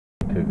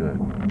too good.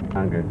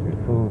 Congress is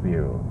full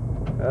view.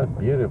 That's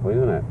beautiful,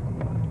 isn't it?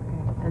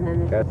 And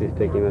then Kathy's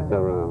taking us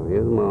around.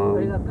 Here's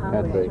Mom.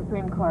 Kathy.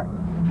 Supreme Court.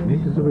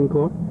 This is Supreme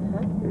Court?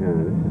 Yeah,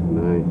 this is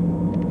nice.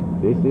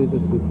 This is the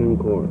Supreme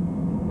Court.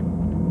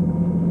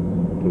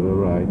 To the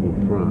right,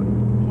 in front.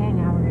 Okay,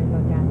 now we're going to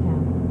go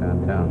downtown.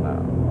 Downtown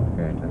now.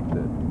 Okay, that's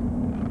it.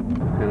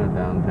 Kind of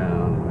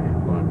downtown. We're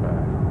going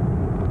back.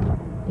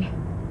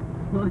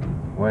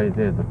 What is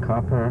it? The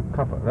copper?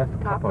 Copper. That's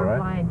copper, right?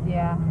 Lines,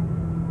 yeah.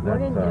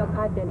 That's,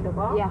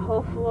 yeah,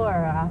 whole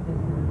floor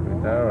office.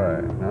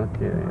 Alright, no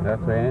kidding.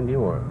 That's where Andy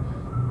works.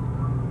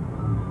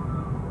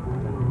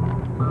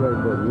 Very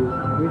good.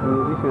 With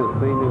musicians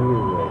playing the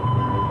music.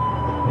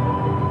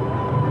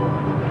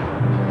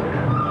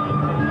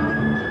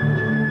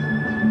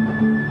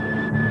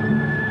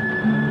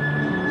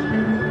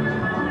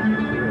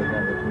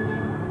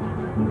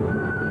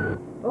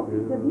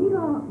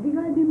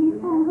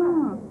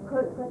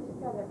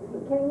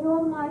 Can you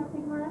hold my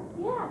cigarette?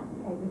 Yeah.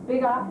 Okay, this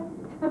big office?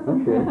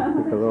 Okay,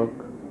 take a look.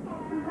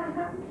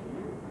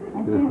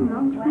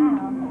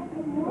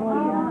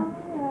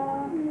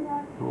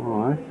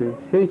 Oh, I see.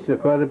 Changed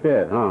quite a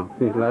bit, huh?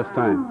 Since last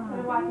time.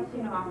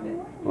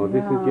 Oh,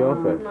 this is your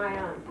office.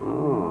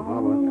 Oh, how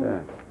about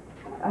that?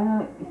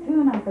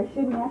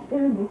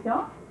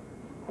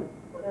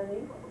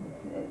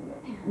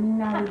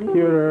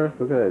 Computer,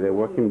 look at that, they're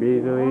working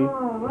busily.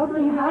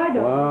 Working hard.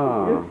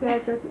 Wow.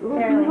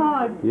 Working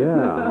hard.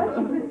 Yeah.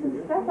 She put some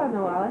stuff on the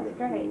wall, that's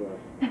great.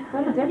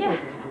 What a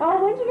difference. Oh,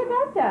 when'd you get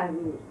that done?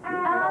 It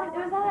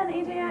was on an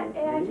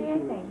AIGA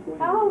thing.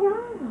 Oh,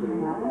 wow.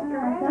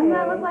 Doesn't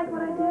that look like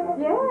what I did?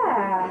 Yeah.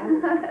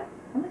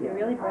 You're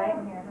really bright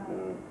in here.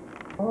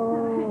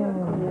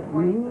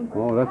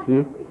 Oh, that's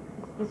you?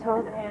 This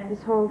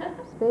whole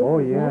space. Oh,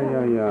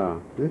 yeah.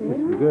 This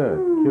is good.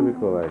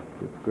 Cubicle life.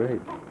 It's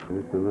great.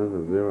 There's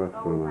another Xerox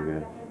room, I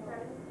guess.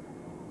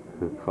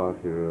 A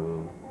coffee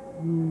room.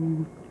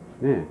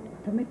 Yeah.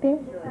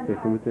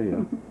 Okay,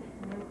 yeah.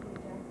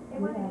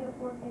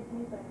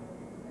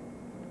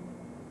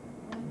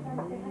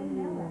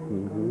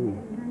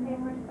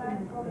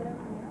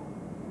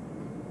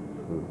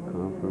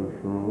 Conference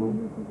room.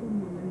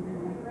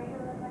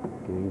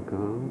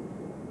 Gamecom.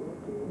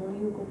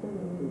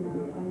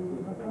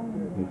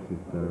 This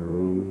is the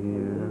room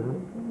here.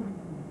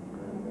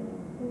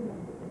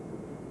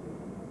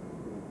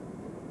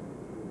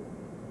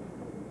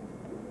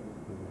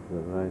 To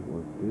the right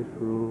was this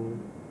room.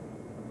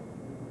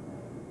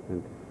 And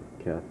this is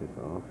Kathy's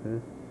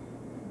office.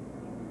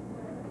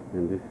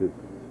 And this is,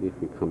 if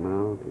you come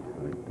out, it's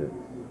like this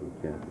from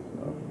Kathy's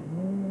office.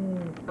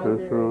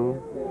 Conference room,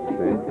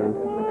 Bachan,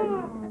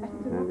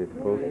 and this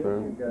poster.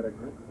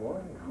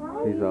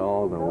 These are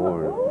all the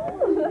awards.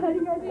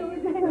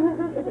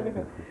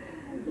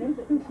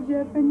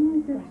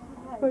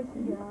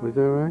 Was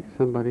that right?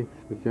 Somebody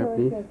speak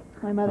Japanese?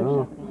 My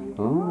mother's Japanese.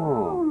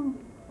 Oh.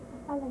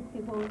 I like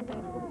people with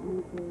that.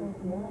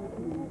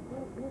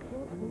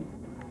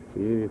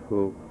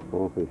 Beautiful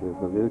offices,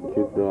 a little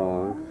cute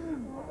dogs.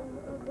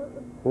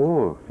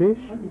 Oh,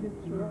 fish?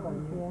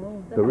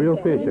 The real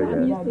fish, I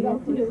guess.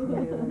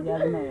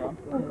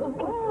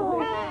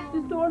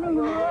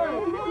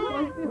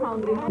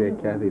 Okay,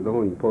 Kathy,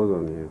 don't impose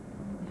on you.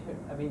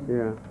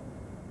 Yeah.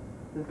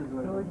 This is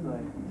what it looks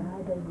like.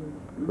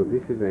 So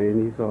this is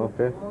Annie's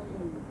office.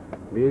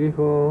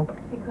 Beautiful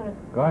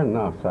garden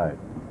outside.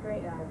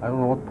 I don't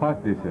know what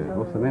park this is.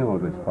 What's the name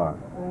of this park?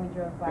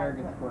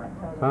 Farragut Square.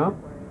 Huh?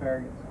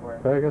 Farragut Square.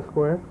 Farragut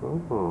Square?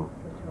 Oh.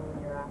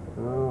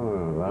 Oh,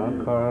 a lot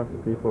of cars.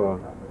 People are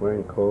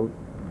wearing coats.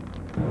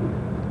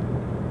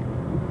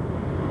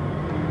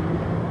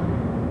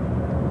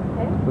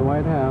 The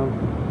White House.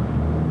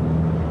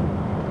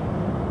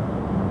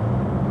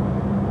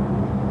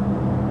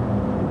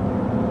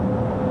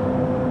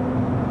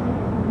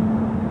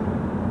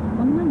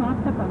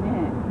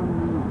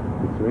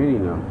 It's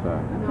raining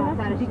outside.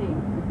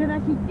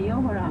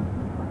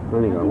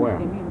 Running where?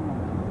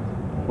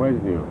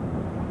 Where's you?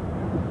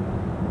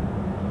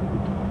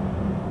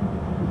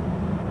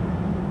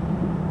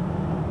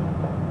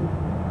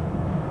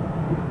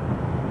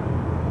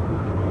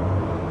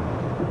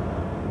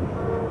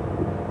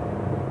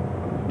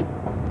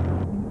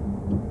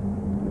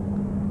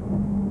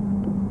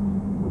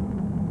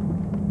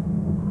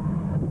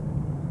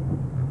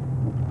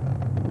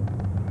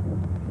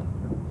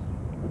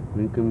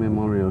 Lincoln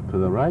Memorial to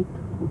the right.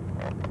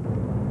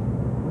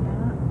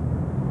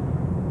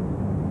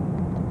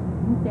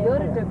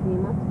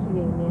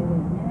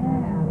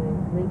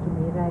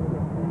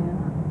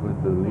 With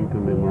the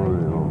Lincoln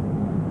Memorial.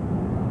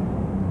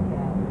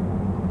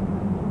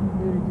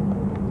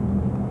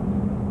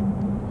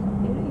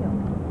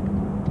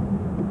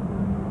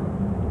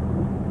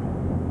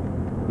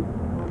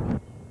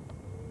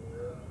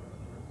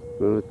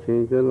 Gonna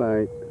change the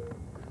light.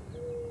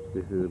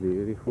 This is a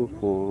beautiful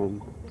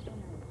farm.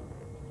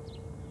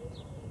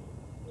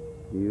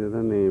 These are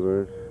the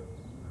neighbors.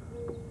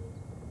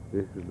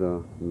 This is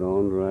the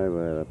long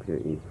driveway up here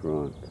in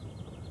front.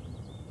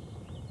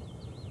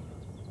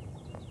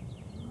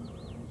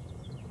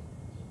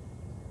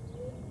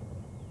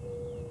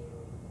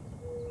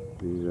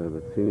 These are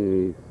the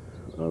sceneries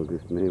of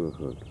this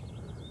neighborhood.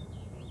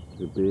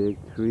 The big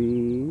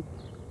tree.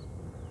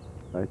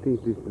 I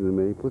think this is a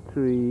maple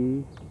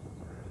tree.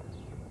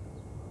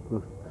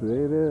 Go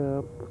straight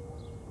up.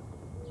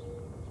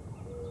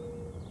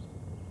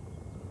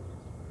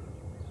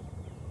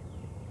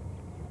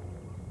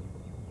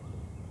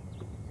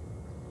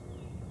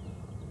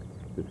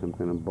 There's some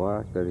kind of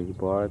bark that he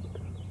bought.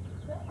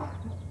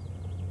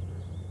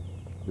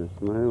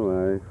 That's my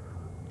wife.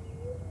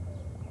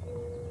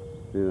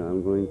 And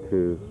I'm going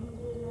to.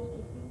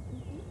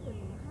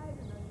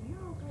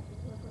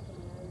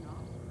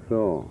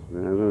 So,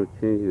 then I'm going to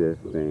change this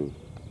thing.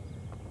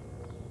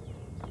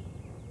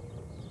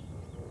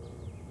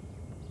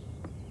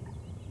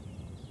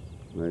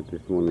 Right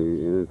this morning,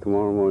 and then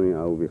tomorrow morning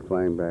I will be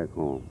flying back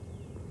home.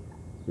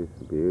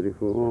 It's a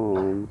beautiful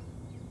home.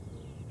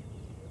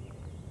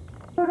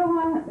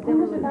 Salmon,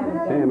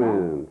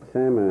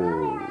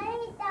 salmon.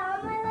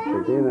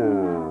 For dinner.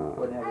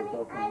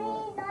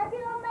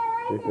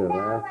 This is the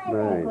last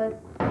night.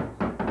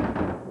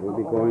 We'll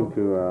be going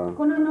to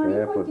the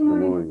airport in the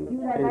morning.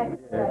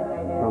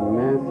 From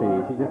Nancy,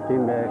 she just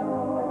came back.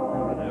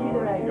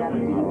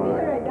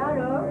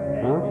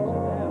 Huh?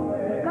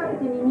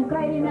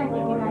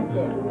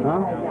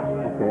 Huh?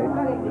 Okay.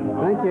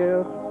 Thank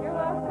you. You're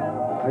welcome.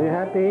 Are you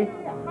happy?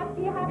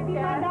 Happy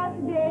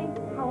Mother's Day,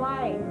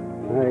 Hawaii.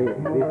 Hey,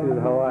 this is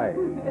Hawaii.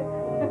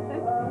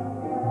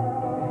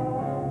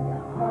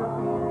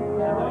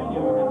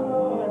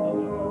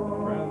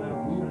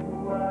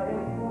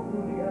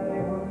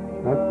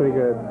 That's pretty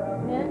good.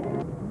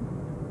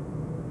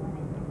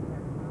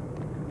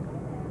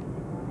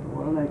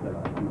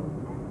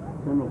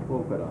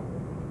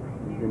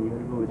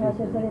最初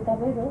それ食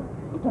べる？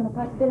その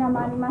カステラも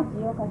あります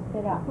よ、カス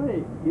テラ。これ、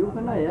よ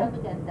くないや？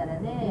食べちゃったら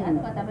ね、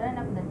後が食べられ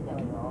なくなっちゃう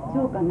よ。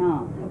そうか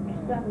な。こ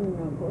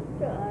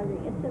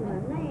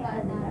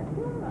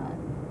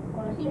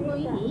の新聞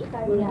いい？いや、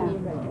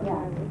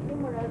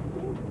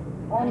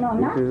ナッキーここにあ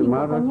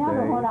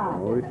るほら、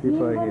新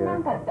聞な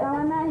んか使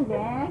わないで。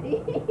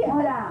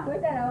ほら。そ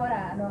したらほ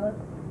ら、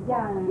じゃあ、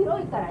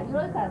広いから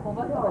こ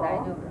ぼしても大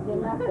丈夫。で、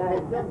なんか、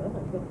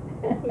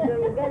広い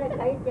から書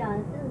いちゃう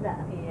んすんだ。い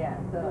や、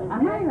そう。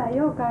甘いわ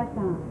よ、お母さ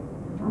ん。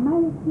甘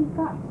いし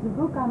か、す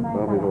ごく甘い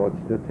から。I'll be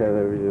watching the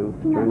television,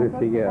 trying to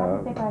figure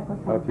out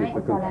how to use the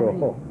control.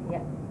 好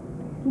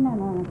きな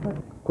のは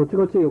こっち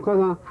こっち、お母さ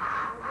ん。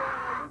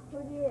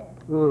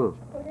うん。こ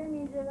れ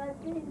珍し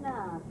い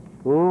な。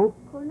うん？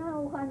こ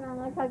のお花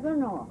が咲く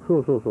の。そ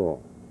うそうそ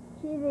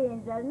綺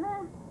麗だ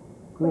な。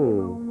これ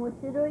も面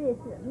白いです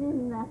よ、み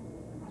んな。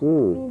う。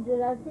うん。珍し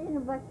い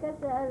のばっかり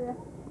ある。い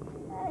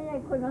や、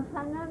この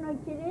花の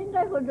綺麗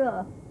だほ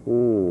ど。う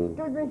ん。一つ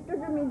一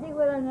つ見て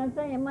ごらんな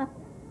さい。まあ、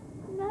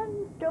なん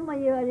とも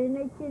言われ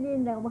ない綺麗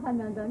なお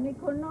花だね。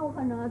こんなお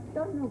花あっ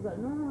たのか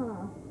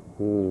な。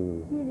う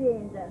ん。綺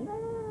麗だな。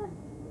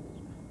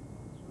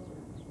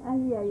あ、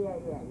いやいやいやい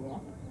や。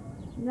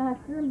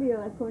夏日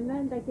はこんな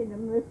んだけど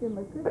虫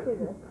も食って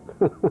る。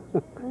うん、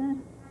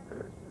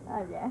あ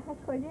れ、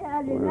これ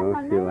あれの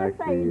花が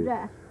咲い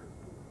た。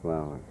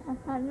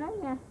花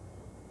が。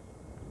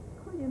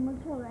これも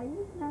可愛い。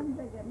なん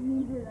だか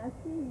珍し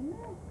いな。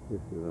見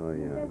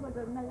たこ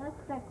となかっ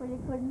た。これ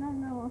こんな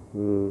の。う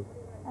ん。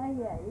あ、い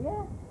やい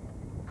や。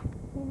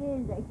綺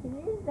麗だ、綺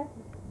麗だ。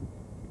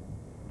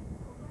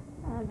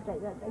あんた方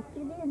綺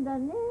麗だ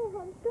ね、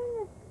本当に。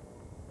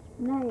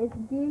なえ、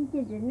元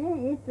気で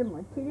ね、いつ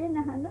も綺麗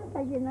な花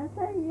咲きな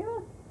さい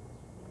よ。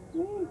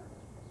ね、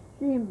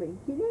全部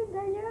綺麗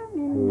だよ、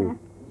みんな。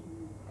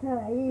か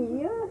わい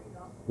いよ。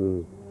う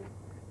ん。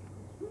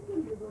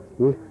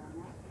うん。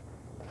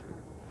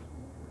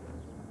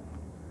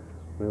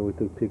Well, we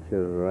took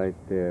pictures right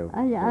there.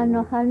 あ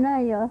の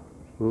花よ。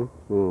うん。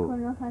こ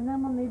の花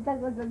も見た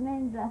ことない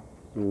んだ。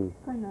うん。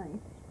この。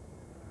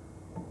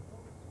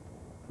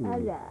あ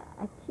ら、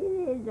綺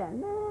麗だ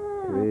な。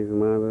Today's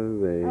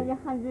Mother's Day. あれ、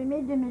初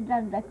めて見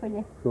たんだ、こ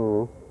れ。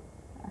そ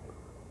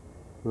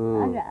う。う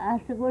ん。あら、あ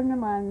そこの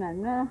もあんな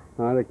な。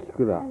あれ、キ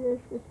クラ。よ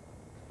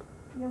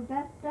か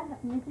った、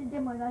見せて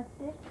もらっ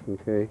て。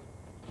Okay.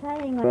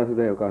 最後。バース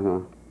デー、お母さん。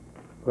お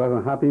母さ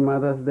ん、ハッピーマ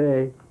ザーズデ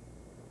ー。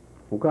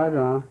お母さ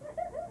ん、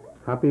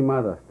ハッピー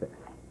マザーズデー。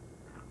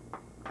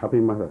ハッピ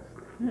ーマザーズ。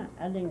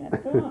ありが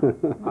とう。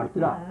あち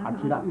ら、あ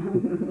ちら。も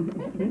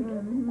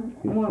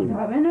う食べな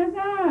さ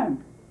い。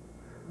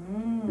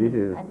This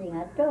is あり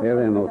がとう。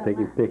 Eleanor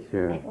taking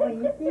picture. おい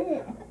しい。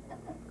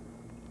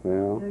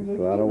Well, it's a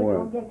lot of お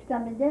work. 客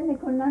様でね、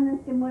こんなの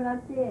してもら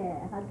って、外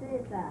れ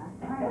た。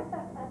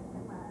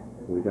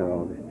We got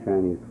all this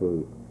Chinese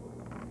food.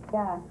 じ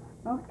ゃあ、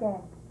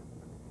OK。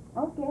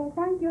OK、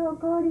Thank you for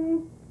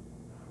calling.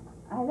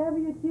 I love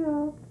you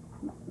too.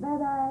 Bye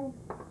bye.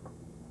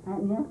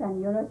 皆さん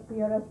によろしく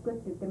よろしくっ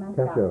て言ってまし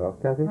た。キャシ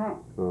ーキャシー？はい。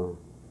うん。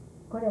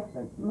これ、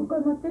向こ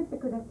う持ってって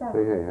ください。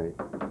はいはいはい。い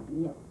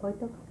や、こういう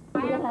とこ。も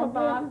う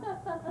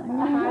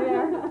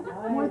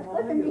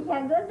少しで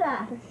100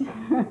だ。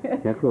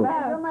 100。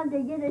100まで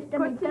いける人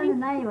もいたんじゃ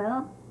ないわ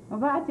よ。お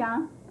ばあちゃ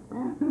ん、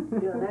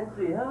Feel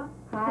Nancy, huh?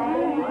 Hi.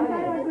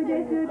 Good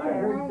day to you.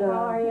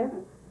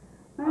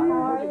 I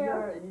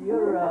heard,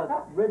 you're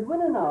a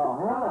breadwinner now,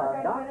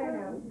 huh?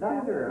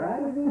 Doctor, right?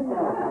 Oh,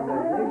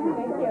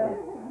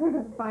 congratulations.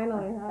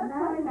 Finally, huh?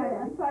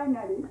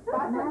 Finally.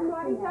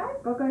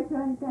 ここに座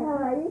りたい。か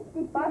わいいっ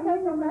てバカ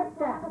になっ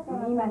た。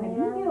今ね、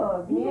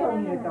ビデオ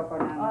見るとこ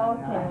なの。な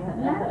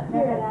んて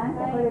なん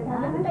かこれ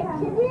なんだ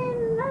綺麗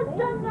になっ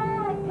たな。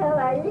か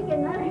わいいけ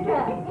なった。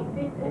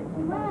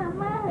まあ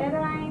まあ。偉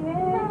いね。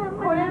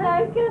これ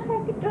だけ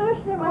先通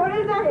してます。こ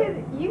れだけ、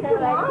You can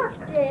walk.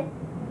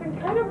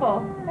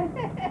 Incredible.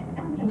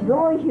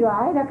 広い広い、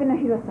あれだけの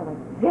広さが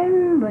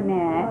全部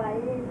ね、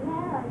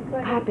カ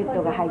ーペッ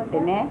トが入って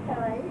ね、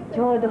ち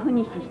ょうどフィ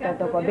ニッシュした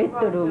とこベッ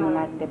ドルーム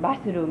があってバ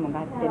スルームが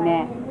あって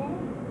ね、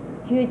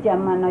ひゅうちゃ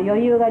んも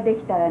余裕がで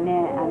きたら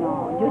ね、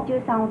女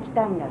中さん置き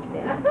たいんだって。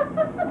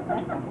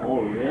Oh,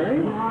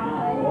 really?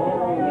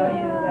 余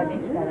裕がで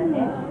きたら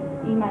ね、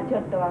今ちょ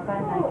っとわか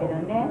んないけど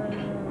ね、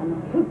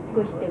フッ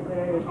クしてく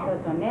れる人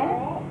と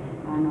ね、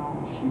あ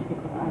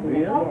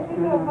れだって、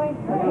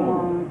それ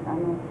も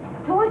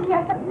掃除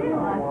屋さんね。悪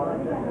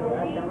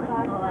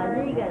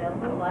いからも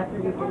う忘れ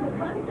てし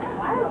まった。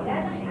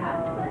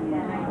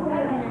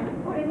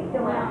これ見て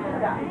もらった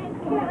ら。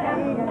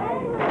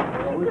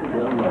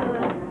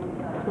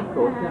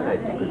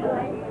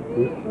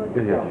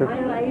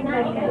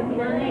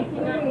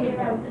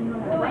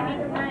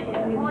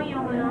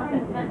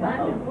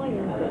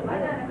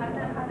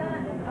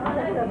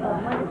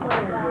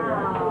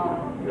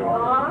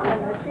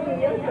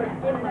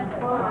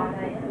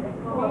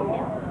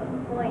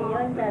本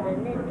読んだらね、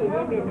テレ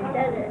ビ見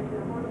たら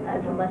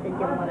遊ばせて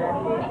もら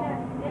って、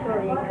そう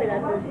いうクラ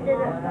スしてる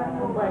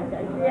おばあちゃ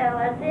ん幸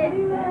せ。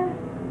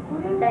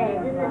大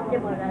事にして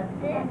もらっ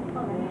て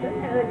本当に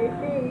嬉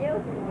しいよ、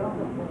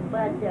お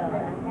ばあちゃんは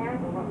ね。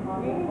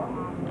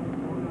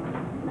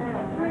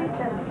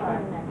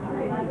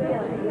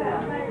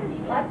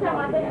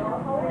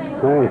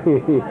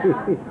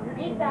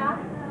見た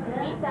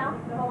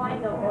ハワイ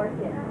のオー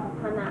キッド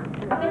花。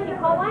私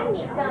ハワイ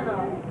に行ったの。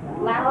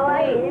Last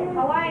week.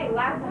 Hawaii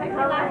last week.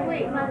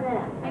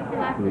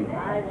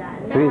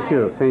先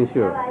週。先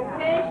週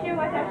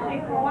私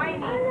ハワイ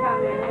に行った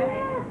んだよね。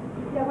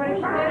これ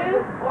知って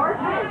る？オー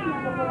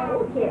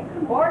キッ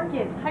ド。How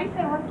do you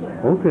say orchid?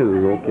 OK。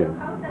オ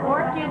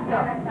ーキッド。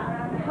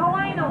ハ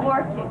ワイのオ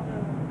ーキッド。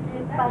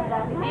立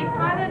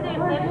派でし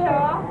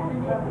ょ？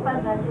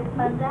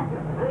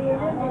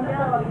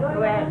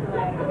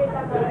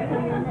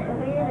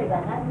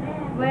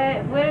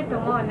植えると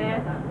思う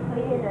ね。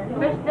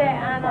そして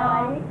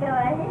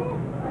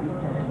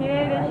綺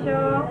麗でしょ。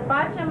ば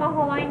あちゃんもハ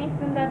ワイに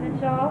住んだで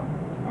しょ。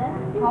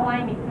ハワ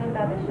イに住ん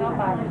だでしょ、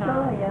ばあちゃん。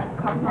そうよ。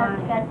懐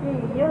かし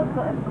いよ、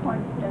本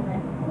当ね。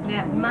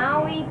ね、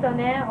マウイと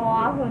ね、オ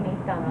アフに行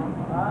ったの。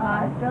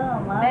ああ、そ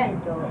う、マウイ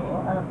とオ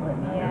アフ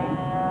に。いや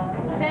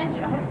ー、先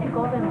週、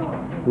ゴールデン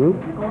ウィー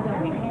ク。ゴール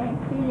デンウィー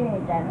ク。綺麗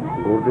だな。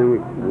ールデンウ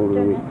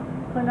ィーク。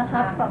この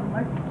葉っぱも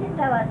好き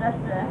だ、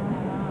私。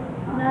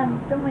なん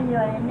とも言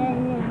われね、い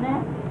い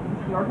ね。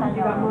Your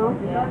country got moved?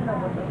 いろんな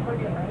ことこれ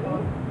もいい。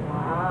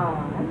 Wow,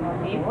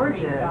 that's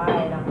gorgeous.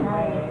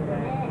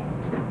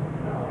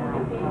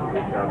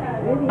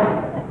 Really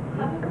nice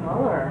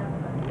color.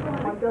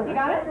 You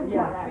got it?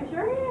 Yeah. You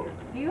sure?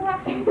 Do you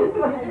have to? Is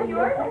this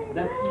yours?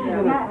 That's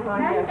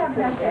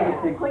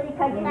ここに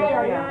かけな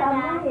いよ、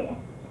寒い。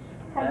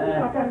 Where's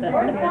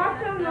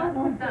Bachan?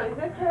 Is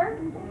this her?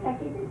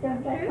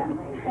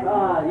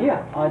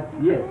 Yeah,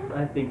 yes, I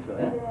think so.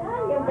 Yeah.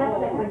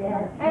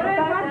 Hey,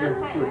 where's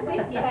Bachan? Hey,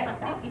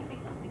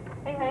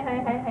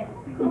 hey.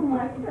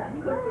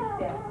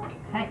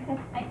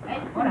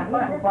 ほら、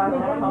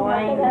か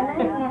わいい。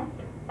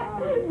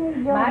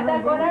また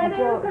来られ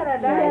るから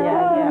だ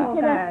よ。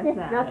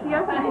夏休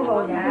み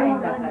もない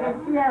んだから。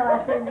幸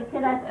せに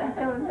暮らして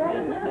ちょうだい。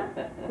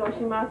そうし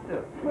ます。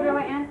これは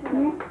アント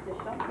ニーでし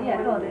ょ？いや、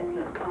そうです。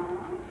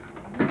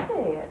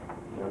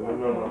No,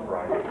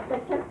 right.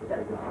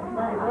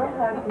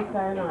 時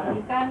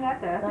間があっ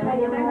たら、それ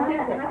で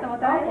またも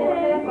大変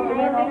です。ご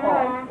めんなさ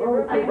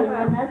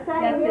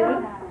い。やっ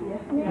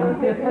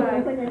てる？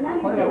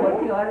これ、お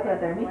家が悪かっ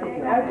たら見てく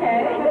ださい。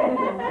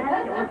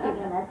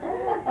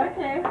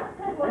Okay.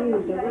 Okay.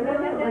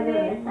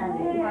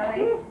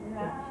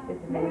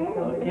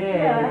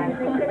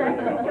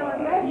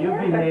 You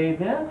behave,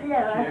 yeah?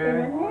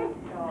 Sure.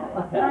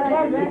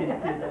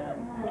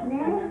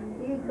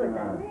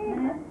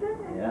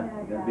 Yeah,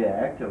 you're gonna be an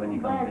actor when you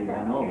come to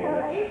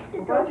Hanover.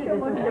 Maybe start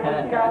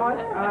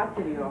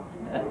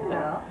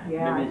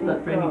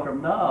training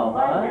from now,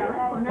 huh?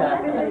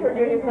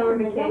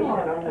 Vacation,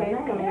 okay?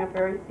 It's coming up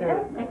very soon.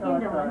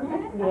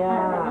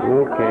 Yeah.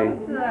 Okay.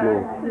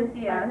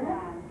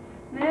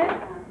 Ne?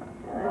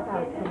 じ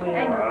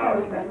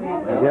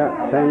ゃ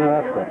あ、さよなら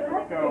って。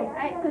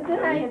はい、靴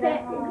履いて、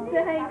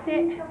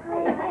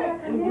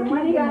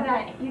指が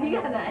ない。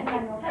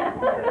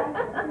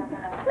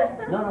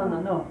No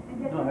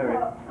hurry.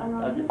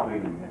 I'll just wait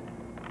a minute.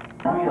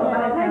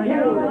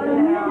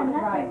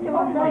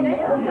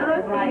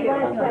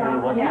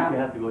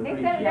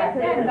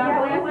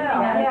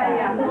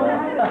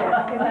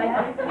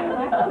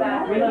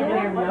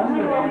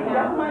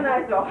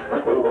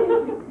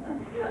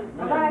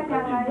 おばあちゃ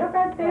んがよか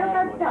ったよ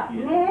かったね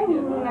え、み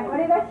んなこ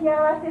れが幸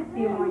せって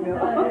いうもんよ。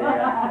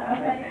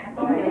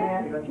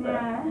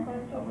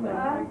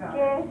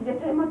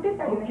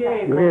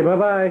Okay, bye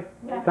bye.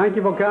 Thank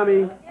you for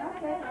coming.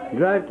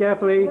 Drive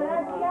carefully.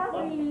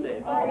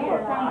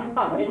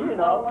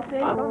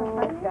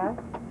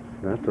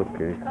 That's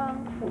okay.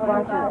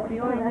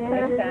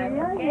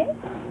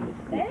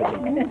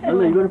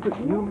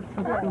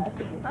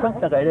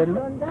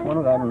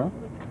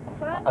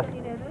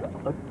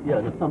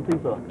 Yeah, there's something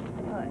so.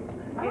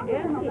 アンティ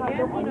の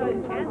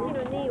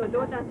2位をど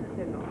うダンスし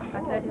てるの？当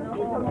たりの方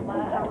がま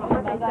だ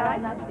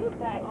なってい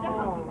たい。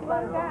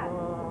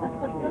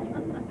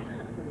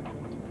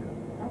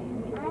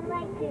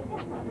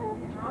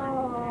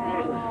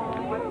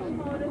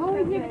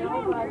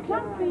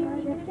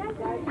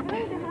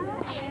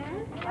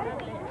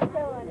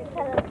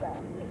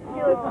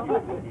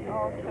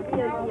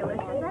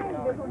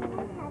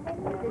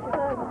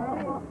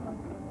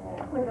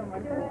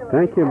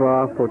Thank you,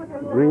 Bob, for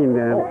bringing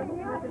that.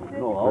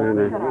 Very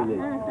nice.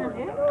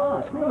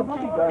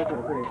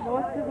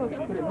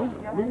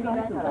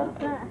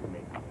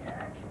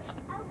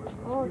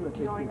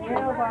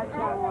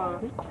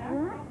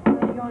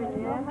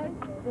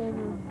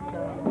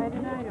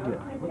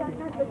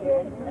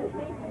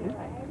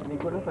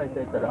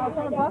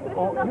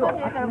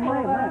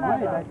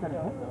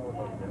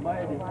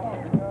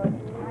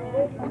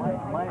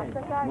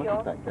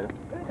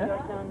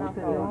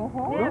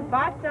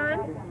 Bachan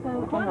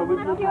こんな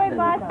強い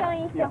バーちゃん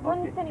いて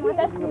本当に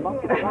私元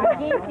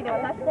気で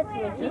私たち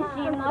に自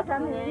信持つ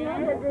ね。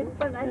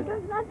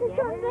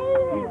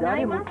な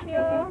りますよ。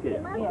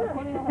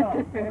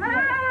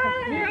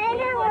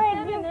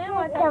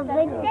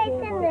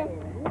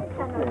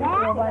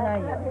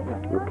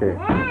Okay.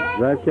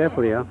 Drive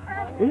carefully, huh?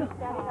 Okay.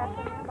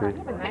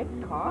 Nice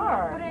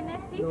car.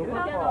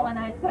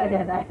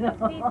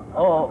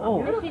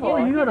 Oh,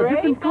 you got a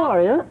different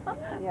car, yeah?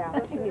 Yeah.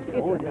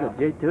 Oh,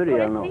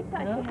 J30, I know.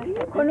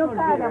 このカ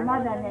ーがま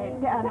だね、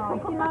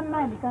1万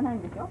マイルいかない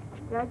んでしょ。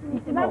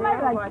1万マイ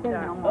ルは行ってる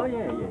の。Oh,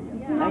 yeah, yeah,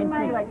 1万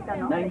マイルは行った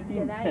の。 19.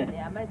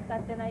 あんまり使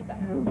ってないから。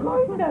す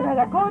ごいんだか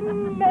らこ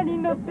んなに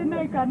乗って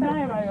ないから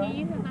ないわよ。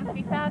 She uses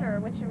the 3,000 or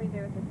what should we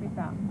do with the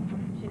 3,000?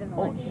 She doesn't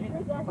Oh, like it.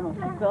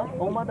 sister?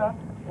 Oh, mother?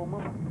 Oh,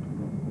 mama.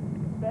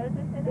 ベル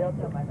トしてない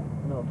とまだ。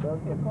 No, belt.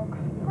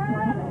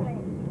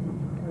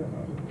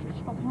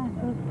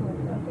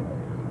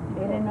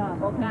 エレナ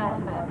お母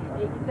さ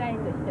ん、エキサイ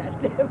トしちゃっ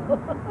て。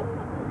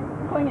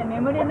今夜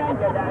眠れないん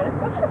じゃない。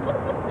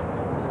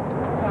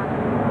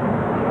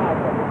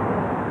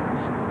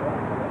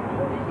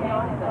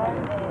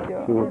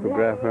 She wants to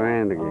grab her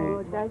hand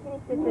again. 大事に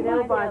しててね、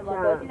おばあちゃ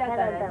ん。年だか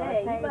ら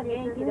ね、今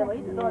元気でもい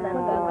つどうなる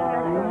かわか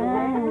ら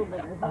ないよね。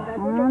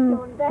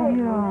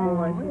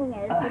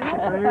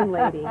Iron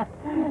lady.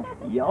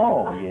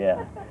 Oh, yeah.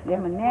 で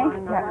もね、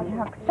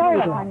100歳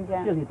は感じ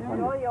ゃん。 Still hit 100.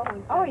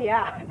 Oh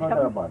yeah. No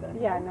doubt about that.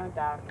 Yeah, no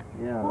doubt.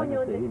 Yeah, like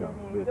I say, you know,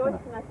 we're どう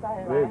kind しました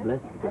of very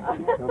blessed because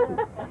she's healthy.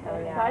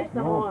 大した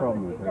No もん。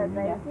 problem with her.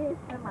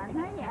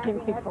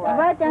 お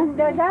ばあちゃん、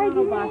大事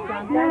に。バ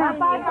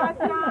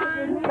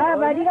ー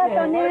バありがと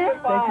うね。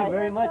 Thank you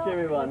very much,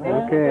 everyone.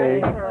 Okay.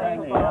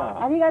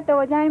 Yeah. ありがとう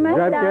ございまし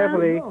た。 Drive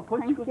carefully.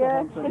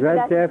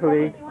 Drive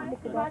carefully.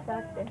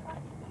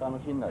 楽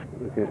しんだって。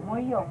 Okay. も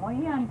ういいよ、もうい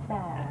いやんた。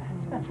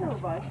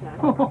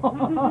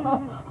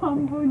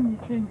半分に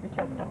チェンジし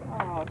ちゃった。グ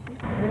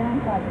ラン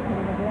パーでこ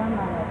れがグラン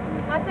マーのや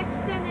つ。また来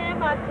てね、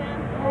ばあちゃ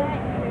ん。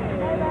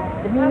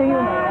でみんな言うの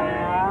よ。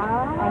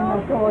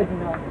当時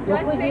の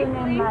60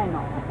年前の。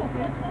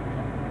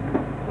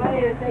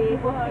Bye, see you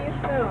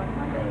soon.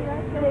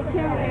 Take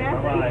care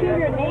of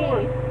your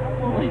knee.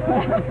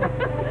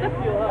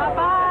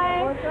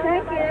 Bye-bye.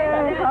 Thank you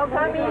for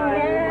coming.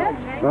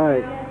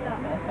 Bye.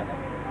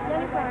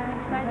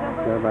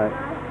 Bye-bye.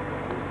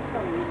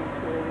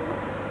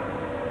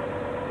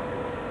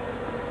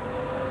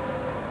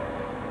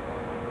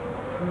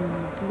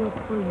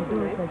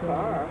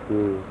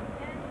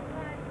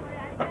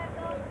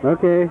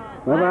 Okay.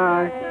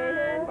 Bye-bye.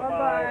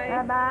 Bye-bye.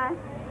 Bye-bye.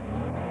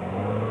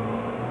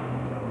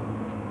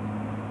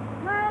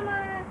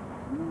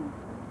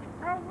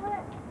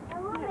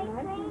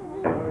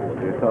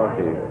 You're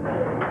talking.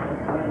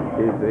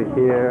 He's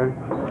here.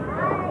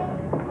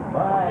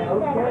 Bye,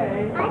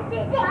 okay.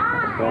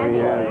 So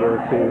yeah, go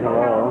sing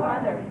hello.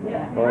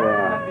 Oh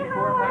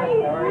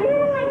yeah.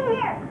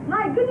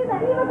 My goodness, I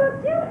never got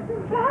you.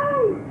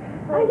 Surprise!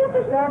 I just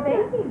saw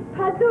baby.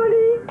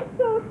 Patrick,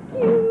 so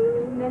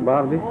cute.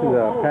 Bob, this is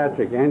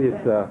Patrick and his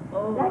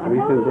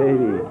recent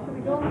baby.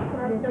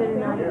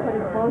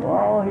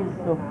 Oh, he's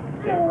so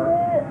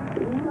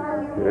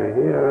They're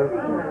here.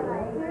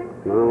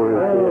 Mama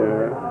is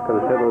here.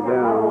 Gonna settle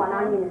down.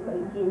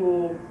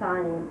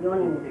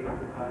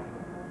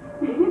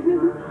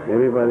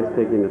 Everybody's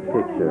taking a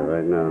picture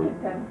right now.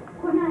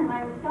 Why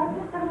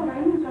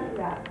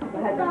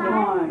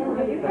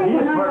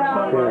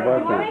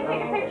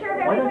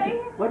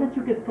don't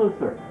you get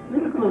closer? A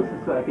little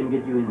closer so I can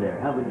get you in there.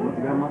 How about you,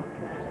 Grandma?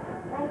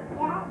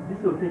 This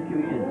will take you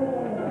in.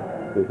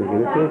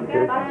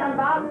 Bachan,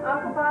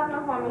 Uncle Bob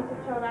no for me to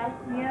try.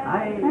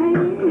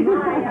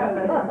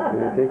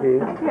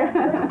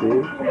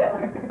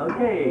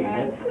 Okay.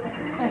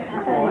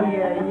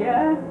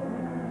 Yeah.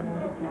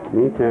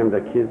 Meantime, the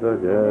kids are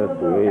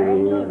just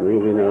waiting,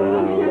 moving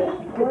around.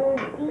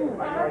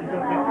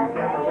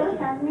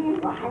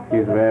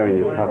 He's wearing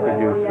his happy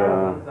juice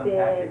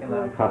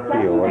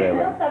puppy or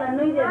whatever.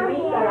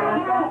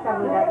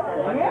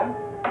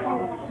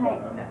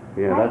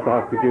 Yeah, that's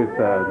happy juice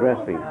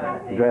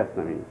dress,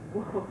 I mean.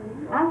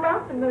 アンカ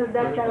ン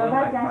だったら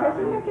ばあちゃん写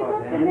真だけ撮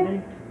って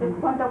ね。こ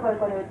のところ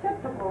これをちょっ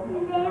とこう。い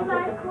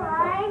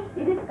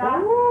いですか？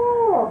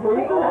おお、本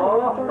当だ。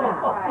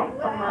ほら。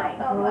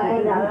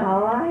か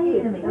わい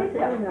い。ちょっと待っ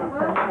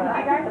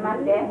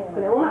て。こ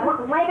れ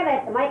前からや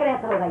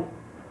った方がいい。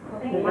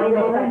前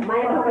の方から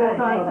やっ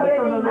た方がいい。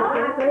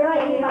それはい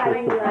いわ。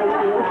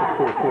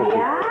い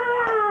やー。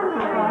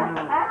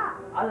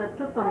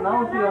ちょっと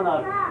直すよう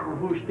な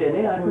工夫して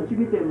ね、こっち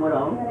見てもら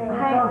う。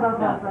はい。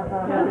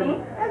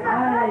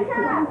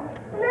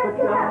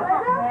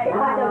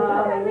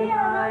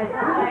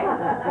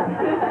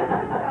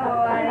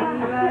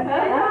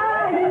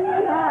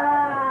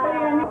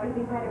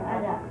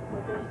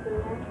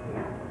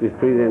This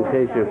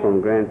presentation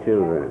from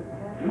grandchildren.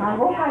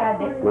 孫から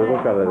です。孫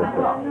からです。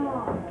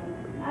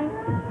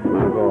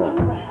孫。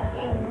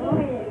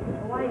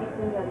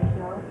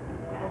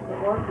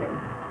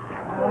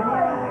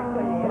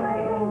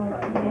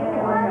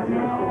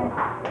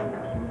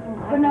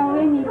この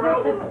上にちょっ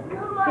とつ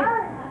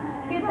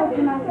けと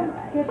きましょう。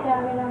つけてあ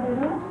げられる？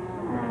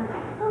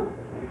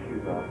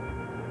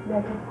いや、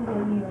そっちでい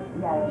いよ。い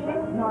や、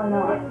no,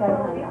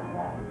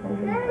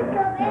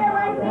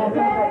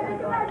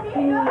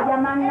 邪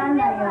魔になら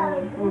ないよ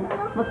うに。も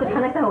う少し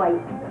離した方がいい。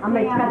あんま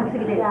り近づきす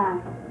ぎてる。いや、こ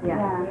う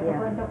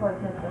いうところち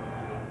ょっと。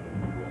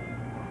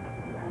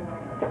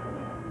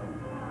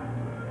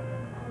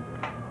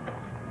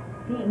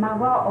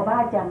孫、おば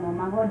あちゃんの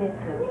孫です。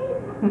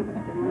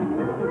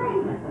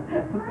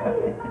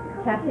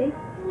写真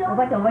お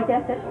ばあちゃん覚えてら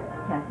っしゃる？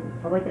写真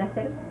覚えてらっし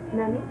ゃる？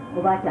何？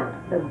おばあちゃん。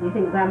Do you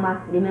think grandma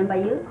remember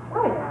you?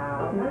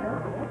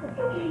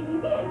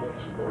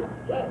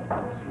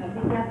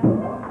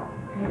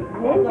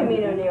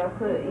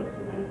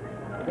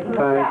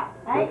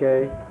 Hi.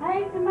 Okay. Hi,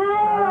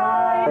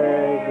 smile.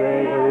 Hey,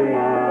 great.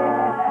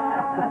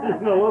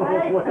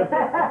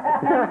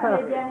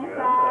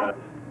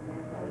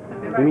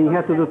 You mean you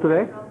have to do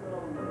today?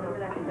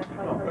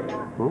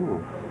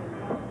 Oh.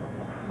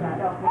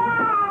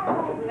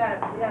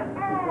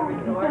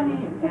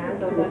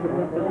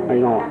 I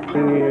know.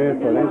 Here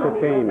for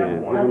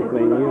entertainment. You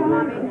play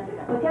music.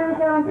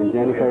 And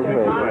Jennifer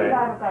plays.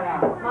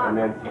 And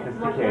then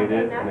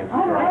sophisticated, and then she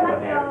draws the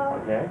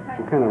hands, okay?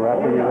 We're kind of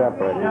wrapping it up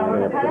right now.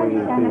 They're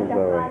putting things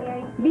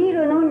away. ビー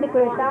ル飲んでく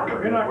れた？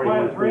 You're not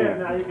quite as red,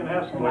 now you can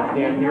have some. Want to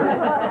stand here?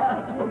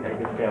 Okay,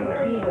 good, stand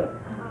there.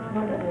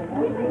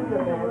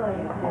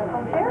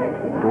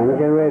 Now we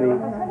get ready.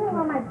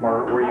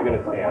 Where are you going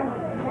to stand?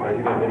 Are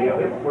you going to video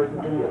this? Where's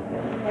the video?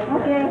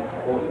 Okay.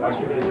 Are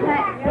you going to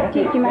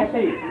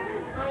video?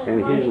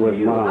 And he's with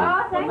Mom.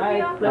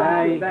 Nice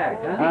Hi.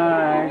 back, huh?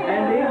 Hi.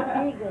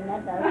 Andy?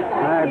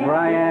 Hi,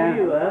 Brian.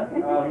 You,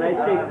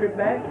 nice safe trip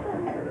back?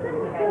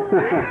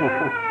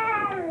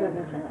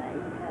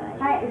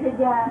 はい、それ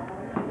じゃあ、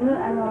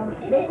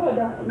レコード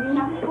みん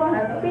なこう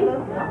して。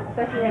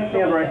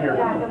 Stand right here.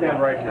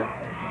 Stand right here.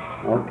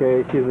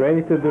 Okay, she's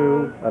ready to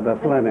do the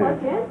planet.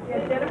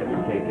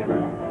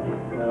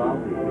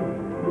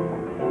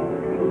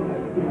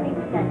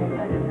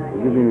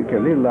 You need to a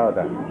little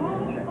louder.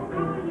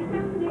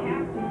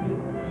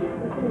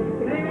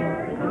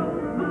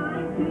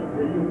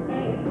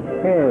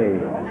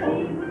 Hey,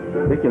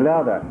 make it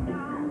louder.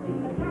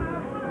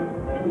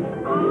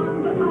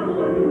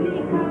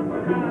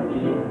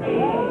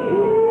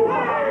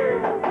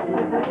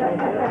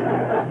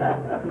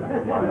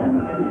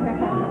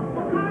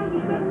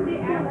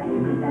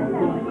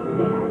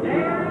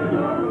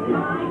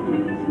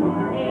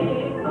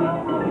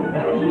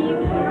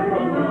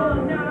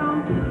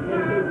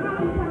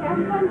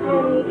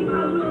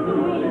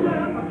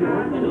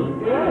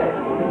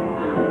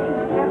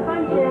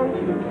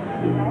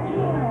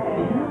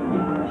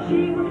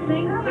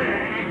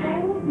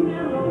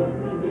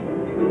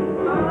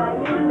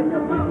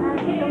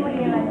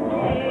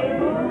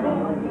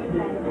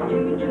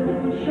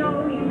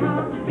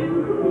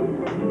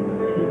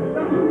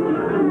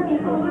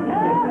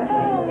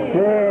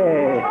 Hey!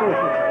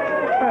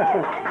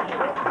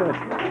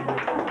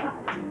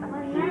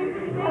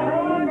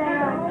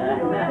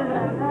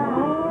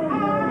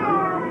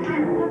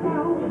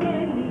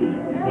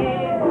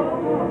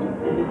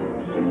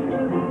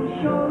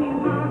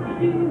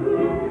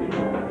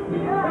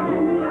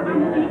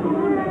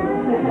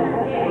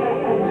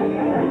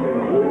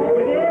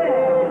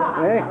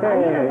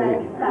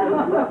 Hey!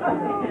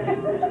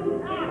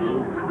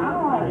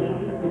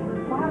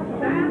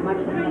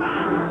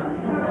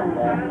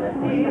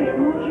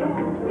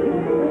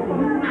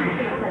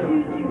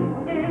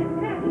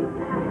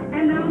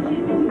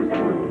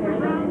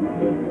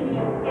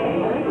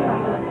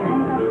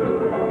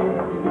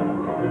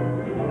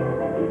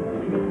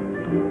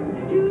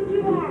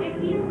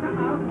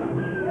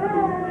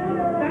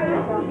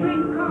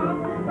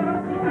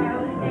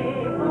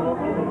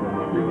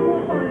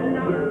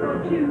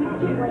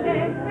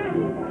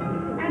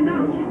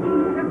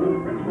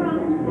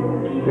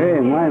 Hey,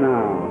 why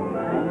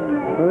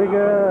now? Very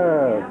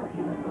good.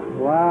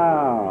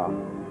 Wow.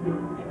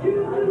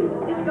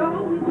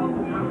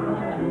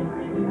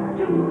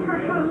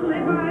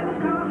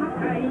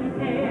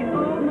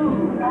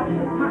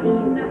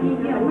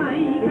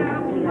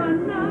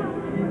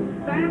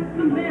 That's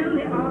the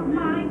melody of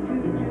my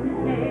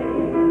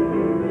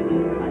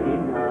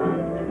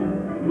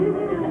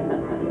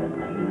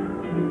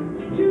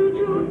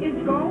choo-choo is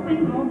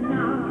going home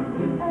now.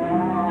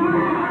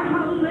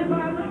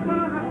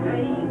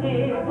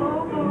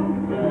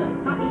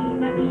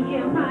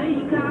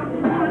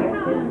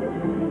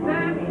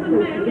 That's the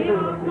melody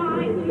of my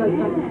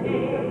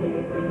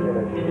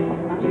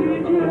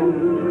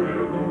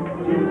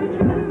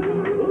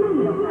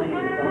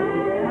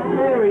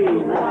Very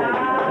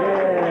nice.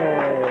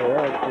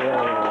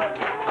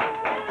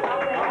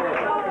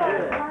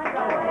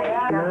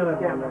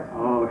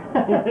 Oh.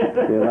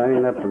 You're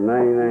lining up for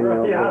 99 year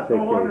old Yeah, I was birthday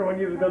wondering cake. when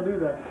you was going to do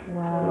that.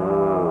 Wow.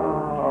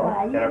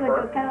 いいこ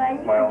とかわいい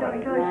ことどう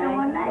しよう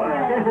もないよ。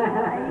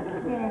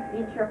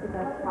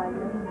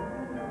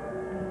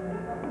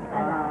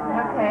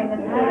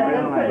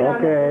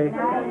Okay.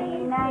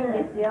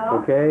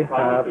 Okay.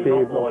 Happy.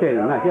 Okay.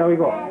 Now here we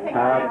go.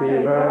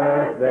 Happy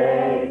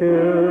birthday to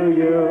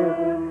you.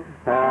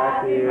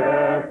 Happy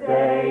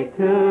birthday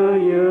to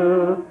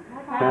you.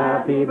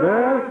 Happy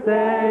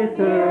birthday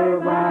to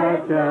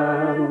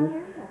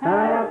Bachan.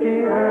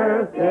 Happy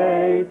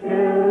birthday to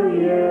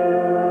you.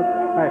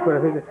 Hi,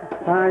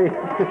 hi.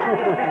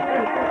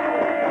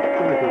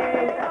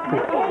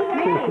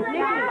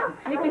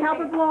 Nikki, help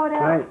her blow it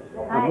out. はい。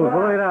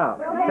blow it out.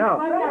 じゃあ、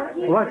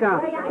おばあちゃん、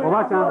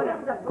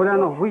これ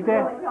拭いて、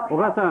お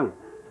ばあさん、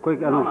これ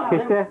消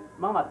して、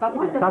ママ、立って。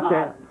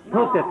ふ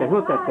ってやって。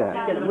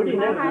無理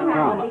ね。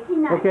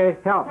Okay,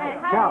 help.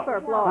 Help her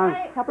blow.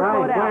 Help her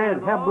blow it Go ahead,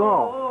 out.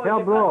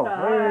 help blow.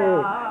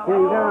 Hey, there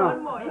you go.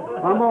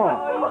 One more.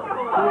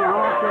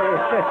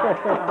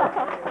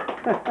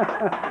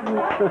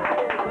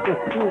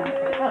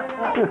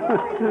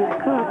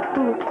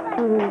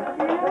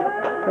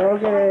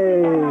 Okay.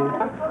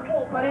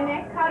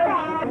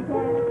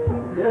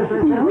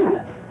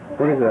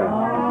 What is that?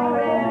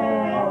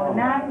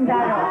 なんだろ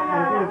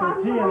う。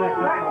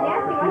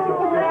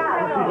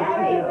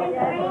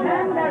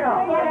なんだろ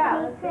う。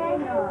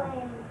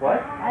 What?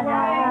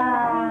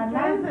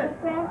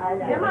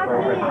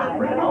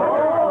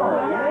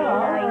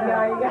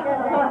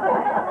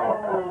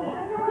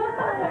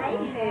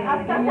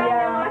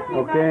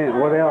 Okay,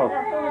 what else?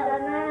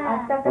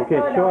 Okay,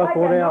 show us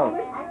what else.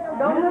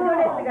 ロングド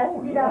レスが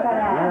好きだから。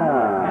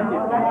 Yeah.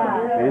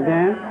 And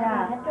then?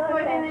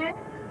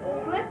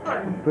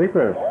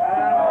 Slippers.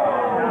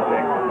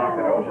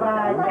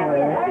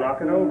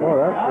 Knock it over. Oh,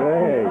 that's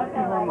great.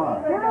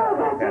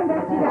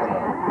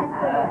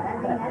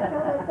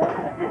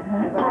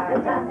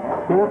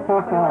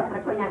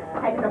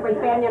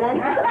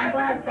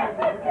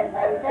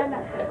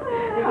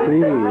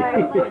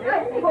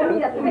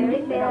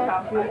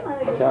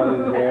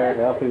 Shouting there,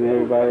 helping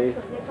everybody.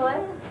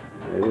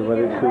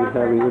 Everybody's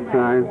having a good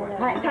time.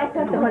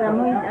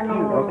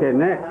 Okay,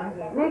 next.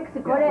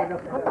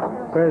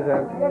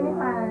 Present.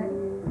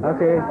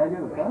 Okay.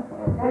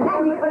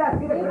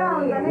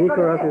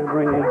 Nicholas is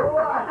bringing.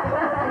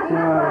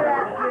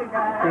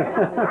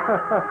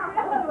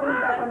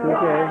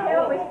 Okay.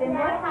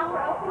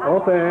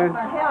 Open.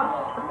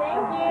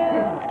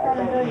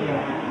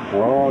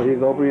 Oh,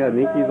 he's opening it.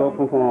 Nikki's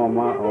open for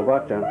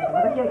Bachan.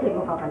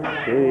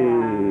 Hey.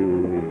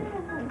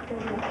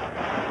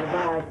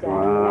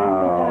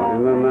 Wow,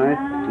 isn't that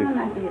nice? This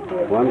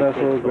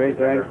wonderful, great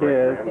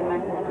grandkids.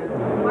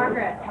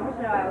 Margaret, how much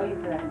do I owe you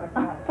for that?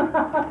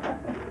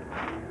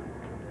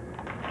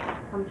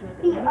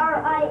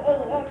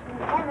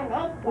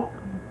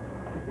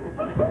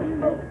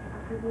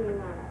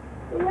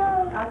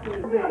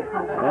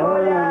 Oh,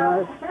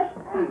 nice.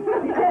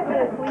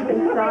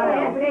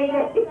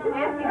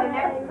 Nancy, the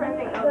next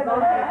printing of both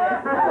of them.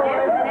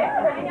 Nancy, the next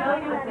printing of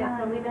you is this,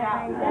 so leave it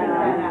out.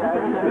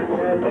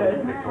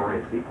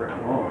 Victoria's Secret.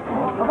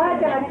 おばあ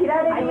ちゃんが着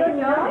られるよう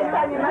に直して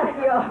あげます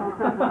よ。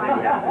おばあ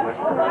ちゃ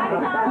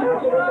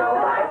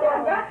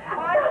んが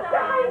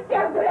入っちゃ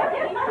うぐらい。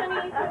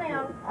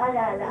 That's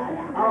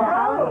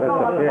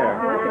a chair.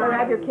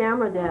 Grab your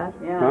camera, Dad.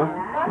 Yeah. Huh?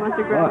 He wants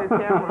to grab your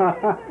camera.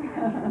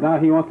 Now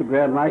he wants to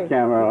grab my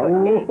camera.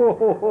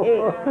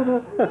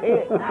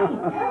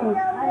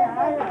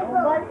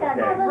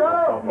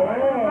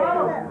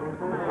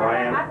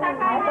 Ryan,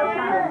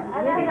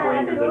 before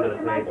you do under the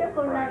table. Right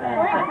under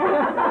the table.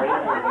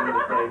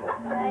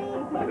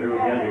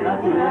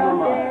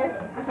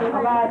 お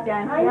ばあち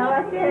ゃん幸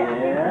せ。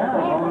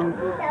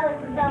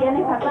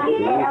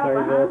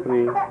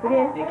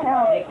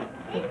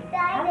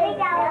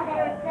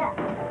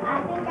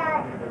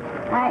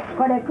はい、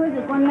これく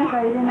ずこの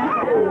中入れなさ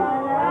い。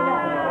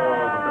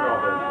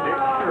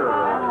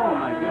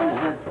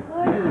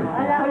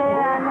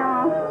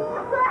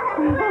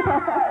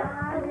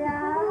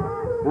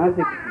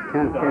Nancy,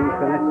 can you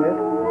finish it?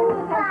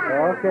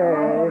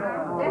 Okay.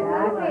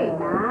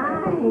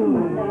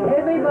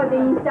 Everybody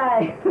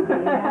inside. I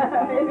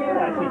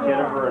see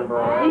Jennifer and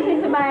Brian.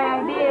 This is my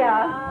idea.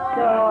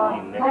 So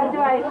that's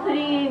why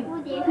three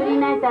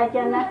nights I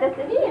cannot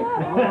sleep.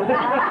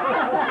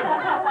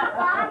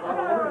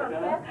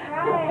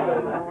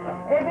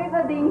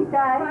 Everybody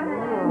inside.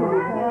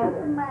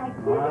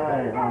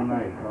 How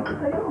nice.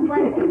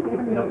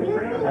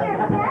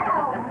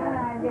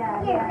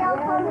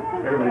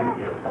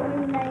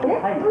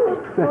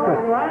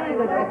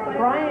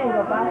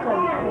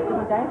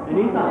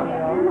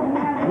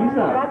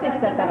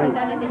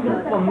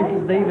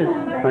 Mrs. Davis,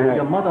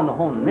 your motherの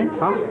本ね。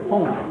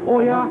本。Oh,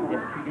 yeah.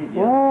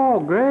 Oh,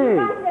 great.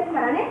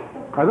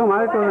 あ、どうも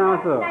ありがとうござい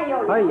ます。はい、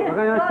わか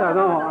りました。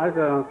どうもありが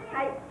とうございます。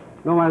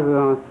どうもありがとうご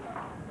ざいます。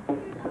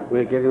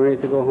We're getting ready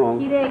to go home.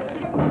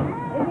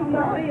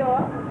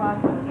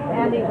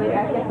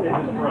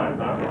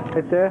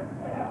 Right there?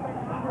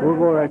 We'll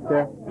go right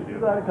there.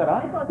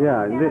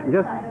 Yeah,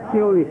 just she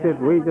only said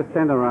we just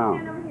stand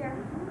around.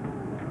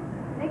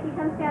 Nikki,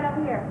 come stand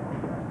over here.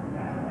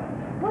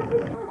 What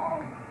is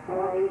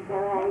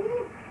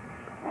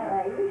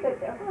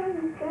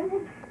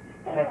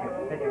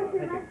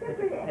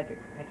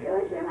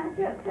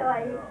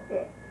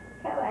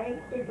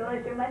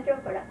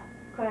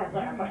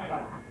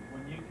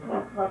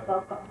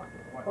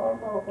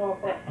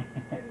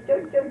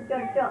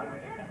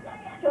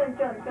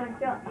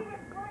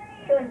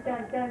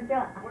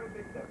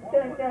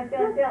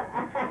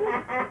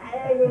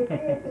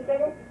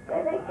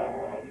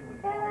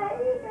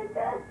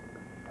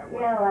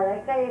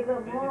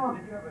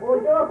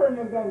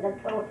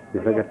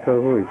It's like a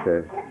tofu, he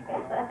says.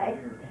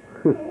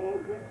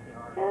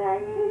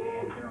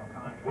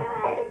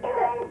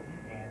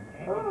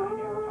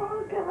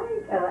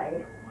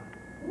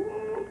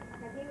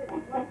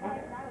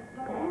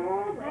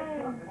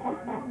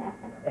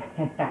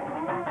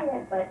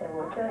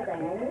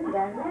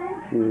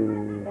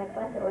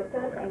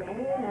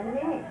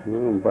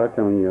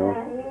 Bachanよ。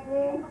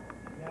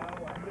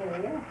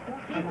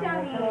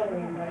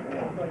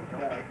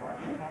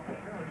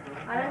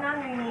あれ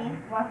何に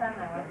わかんない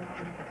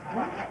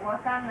わ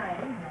かんない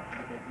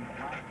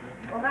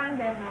拝ん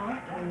でんの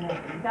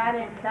誰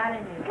にお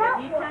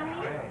じいちゃんに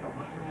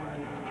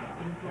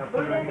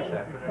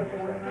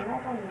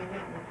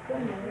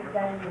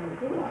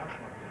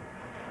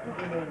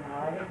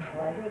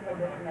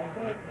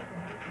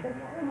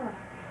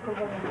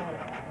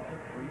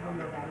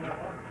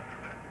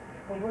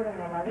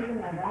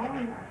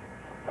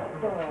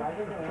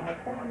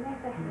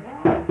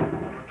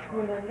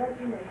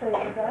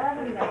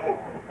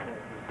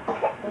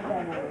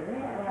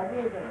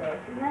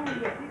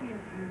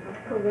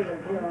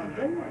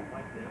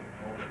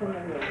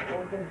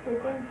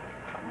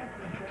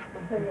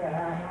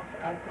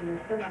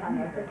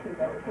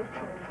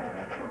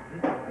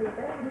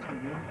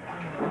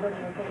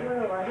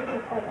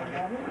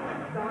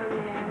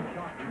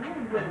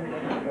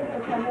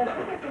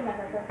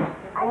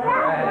I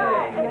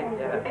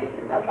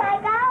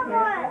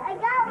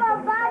got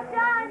one,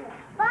 Bachan.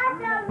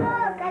 Bachan,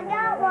 look, I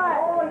got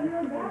one.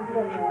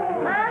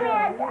 Mommy,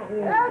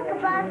 look,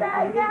 Bachan, I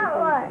got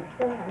one.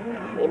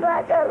 See,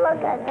 Bachan,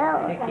 look, I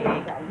got one.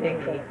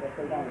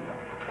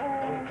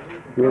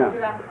 Yeah.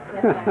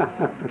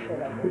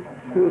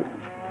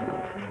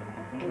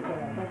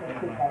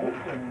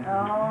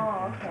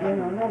 Oh, okay.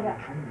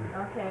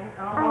 Okay.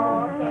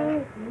 Oh,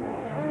 okay.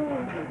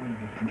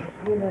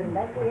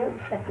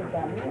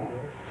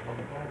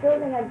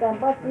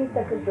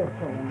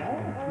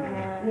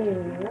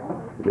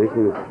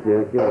 Making a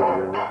stick, get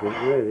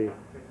ready.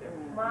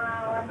 ま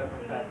あ、私、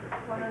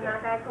この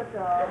長いこと、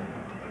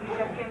一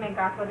生懸命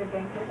学校で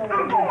勉強してる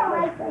んで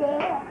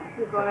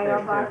すごいお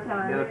ばあちゃん。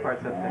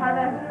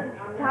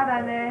た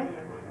だね、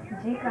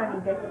直に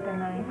できて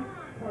ない。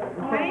How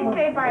do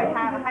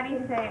you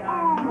say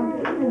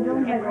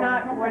it's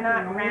not, we're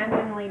not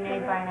randomly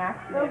made by an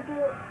accident.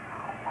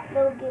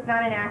 It's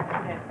not an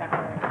accident, that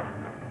word.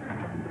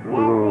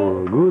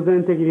 偶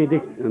然的に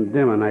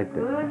ではないって。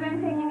偶然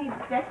的にでき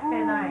て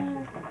ない。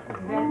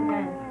全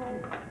然。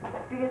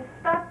2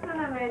つの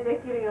目で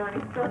きるよう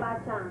に、おばあ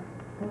ちゃん。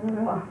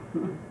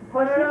と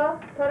ろろ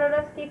好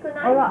きく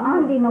ない？ア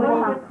ンディのご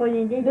飯。こ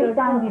れでちょっ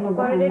と、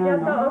これでちょっ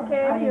と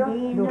OK よ。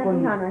どこ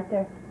に？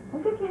 You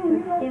want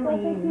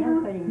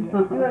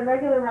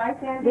regular rice,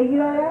 Andy?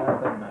 Regular rice?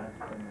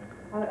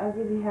 I'll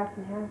give you half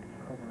and half.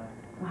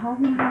 ハー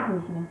フにハーフ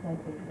にしなさいっ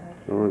て。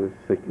Oh, the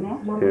sick.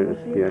 Today's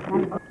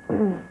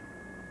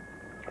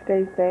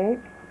Today's date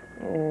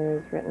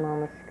is written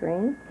on the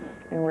screen.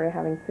 And we're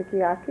having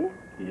sukiyaki.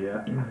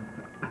 Yeah.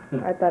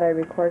 I thought I'd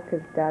record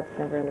because Dad's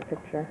never in the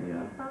picture.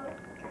 Yeah.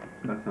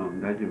 Bachan,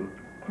 大丈夫?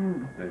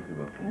 大丈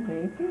夫.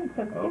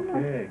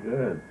 Okay,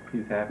 good.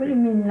 She's これ happy.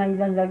 みんない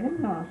らんだけど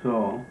な。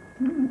 So,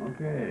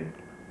 okay.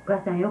 お母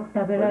さんよく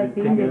食べられ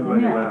ていいんです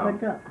ね。ありが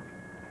とう。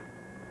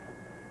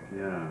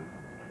 Yeah.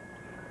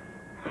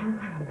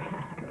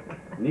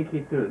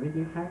 Nikki too.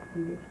 Nikki's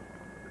happy.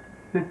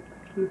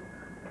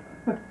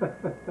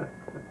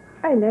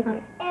 Hi, Nick.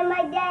 And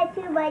my dad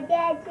too, my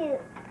dad too.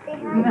 Say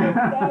hi to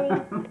Daddy.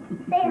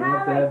 Say hi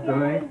What's to that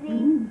doing?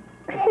 Daddy.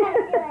 Say hi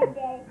to my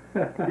daddy.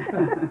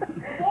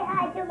 Say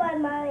hi to my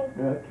mommy.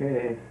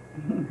 Okay.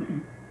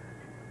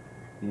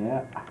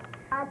 Yeah.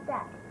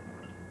 Ata.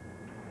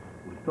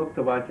 Talk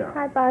to Bachan.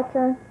 Hi,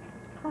 Bachan.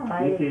 か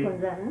わいい子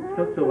だな。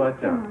 Talk to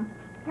Bachan.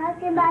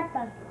 Talk about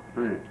them.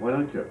 Hey, why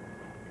don't you?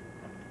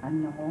 あ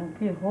んな大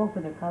きいフォー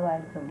クでかわ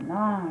いそう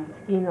な。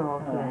好きなフォ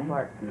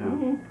ーク。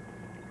 Yeah.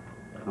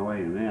 かわい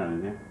いよね、あれ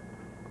ね。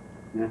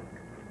ね。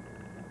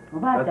お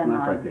ばあ That's ちゃん my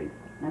の birthday.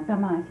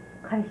 頭はしっ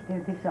かりして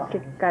るでしょ。し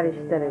っかり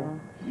してる。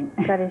し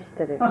っかりし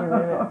てる。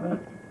Open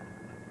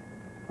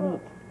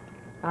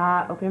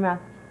your mouth.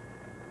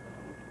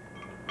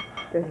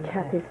 This is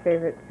Kathy's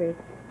favorite food.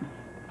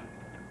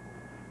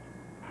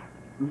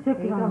 無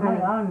責がな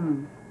いあるの。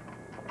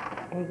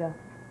 There you go.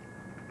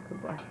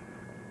 Good boy.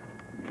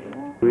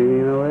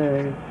 Cleaning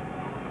away.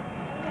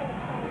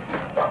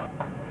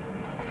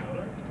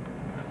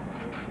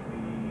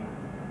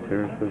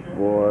 There's this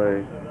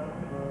boy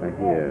right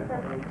here.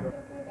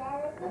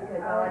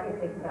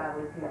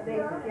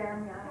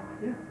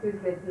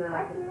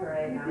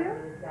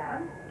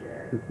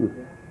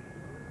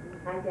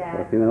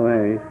 Cleaning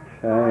away.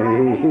 Hi.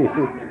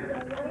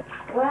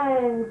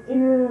 1,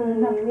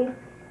 2,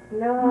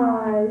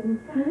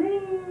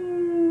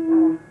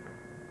 3.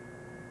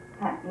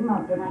 はい、今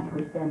おとなしく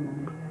してんのね。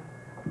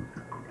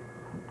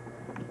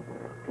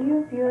ピュ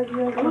ーピューピ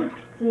ュー。1、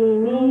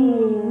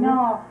2 2、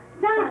の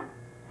3。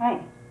はい。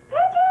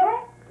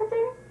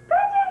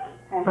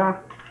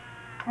は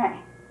い。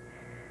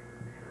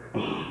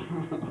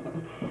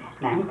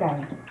何か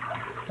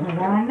笑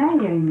わない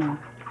よ今。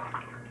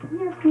ピ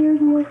ューピュー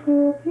ピューピ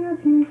ューピューピ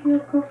ューピュー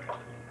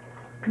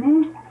ピュ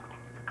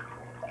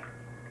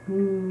ー。ね。いい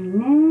ね。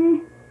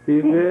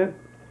 Feel good?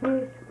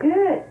 It's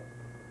good.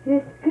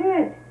 It's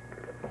good.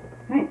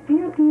 はい、ピ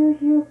ューピュー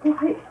ピューピュー。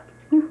はい。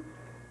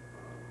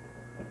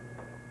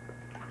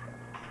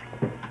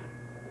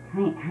は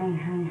いはいはいは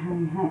い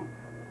はい。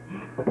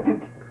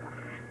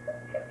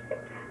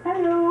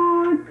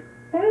Hello.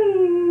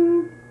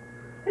 Hey.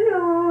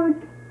 Hello.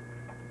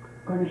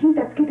 このヒー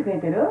ターつけてくれ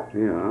てる？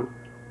 Yeah.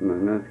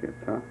 何つけ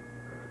た？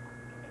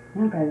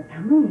なんか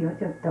寒いよ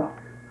ちょっと。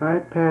Hi,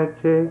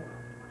 Patrick.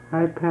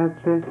 Hi,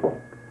 Patrick.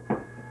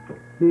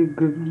 You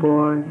good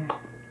boy.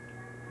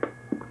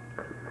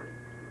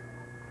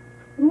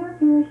 ピュー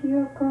ピューし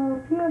ようこ。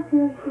ピューピ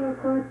ューしよう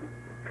こ。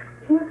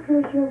ピューピ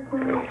ューしようこ。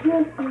ピューピュ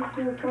ーし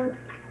ようこ。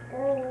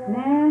ねえ。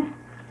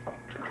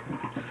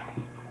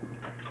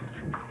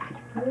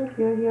ピュー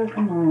ピューしよう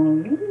こ。もう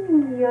い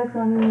いよ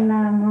そん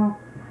なもう。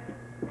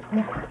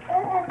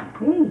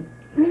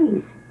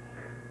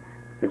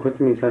こっ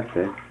ち見させ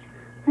て。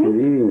He's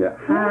eating that.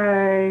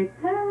 Hi.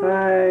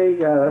 Hi.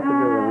 Yeah, that's a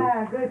good one.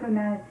 Ah, good,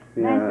 nice.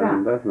 Yeah, Nice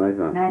one. that's a nice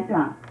one. Nice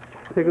one.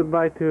 Say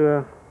goodbye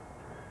to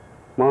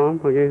Mom,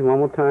 okay, one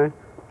more time.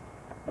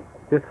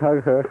 Just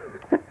hug her.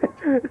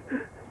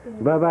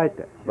 Bye-bye.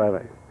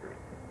 Bye-bye.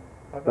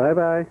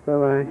 Bye-bye.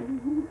 Bye-bye.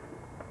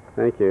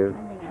 Thank you.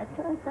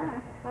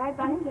 バイ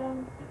バイ。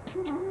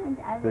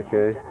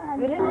 Okay.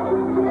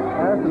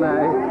 That's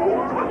nice.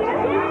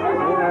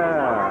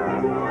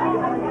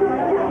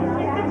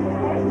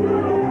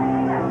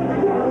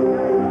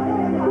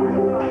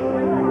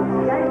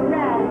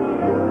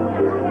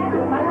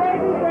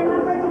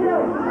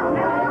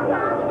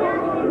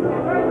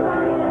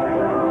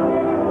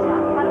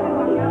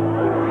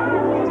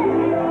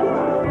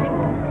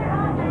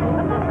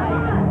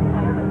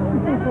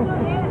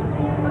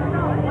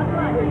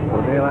 So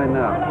they line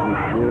up.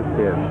 These little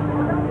kids.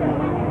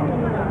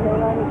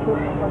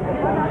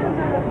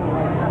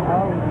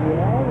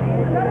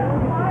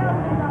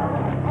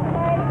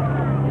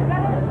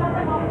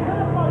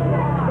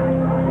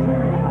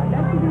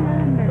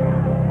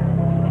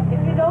 If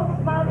you don't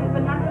smile, you're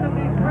not going to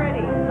be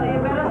pretty. So you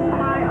better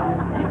smile.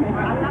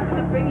 I'm not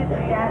going to bring it to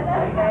the end,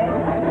 okay?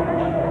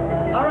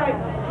 All right,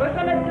 we're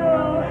going to do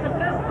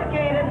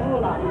sophisticated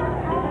hula.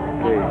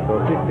 Okay,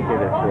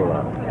 sophisticated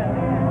hula.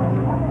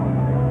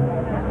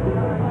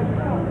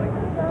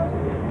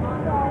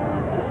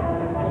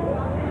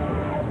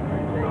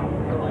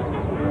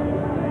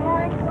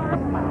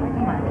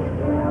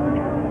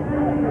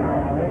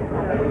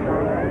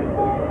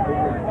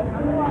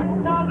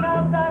 Talk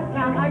of the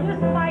town, are you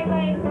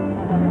smiling?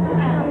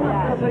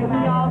 Swing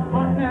your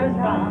partners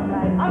round.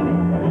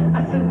 I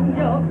swing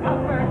your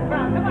partners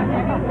round. Come on,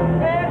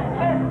 let's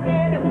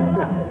sophisticated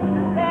hula.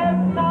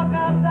 Let's talk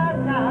of the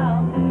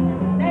town.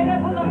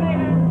 Native hula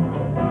maidens,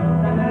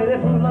 the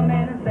native hula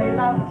maidens, they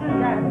love to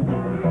dance.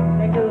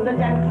 They do the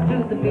dance to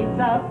the beats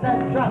of the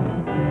drum.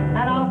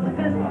 And all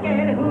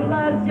sophisticated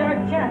hula's your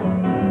chest.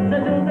 So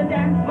do the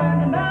dance when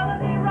the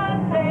melody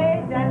runs.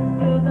 Hey, dance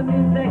to the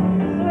music,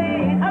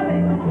 sweet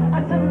honey.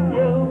 And soon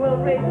you will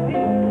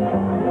repeat.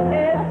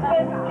 It's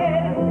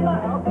sophisticated hula.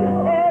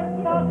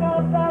 It's talk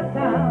of the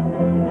town.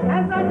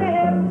 Hands on your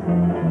hips.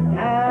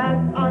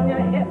 Hands on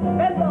your hips.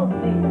 Bend those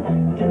knees.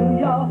 Do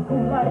your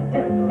hula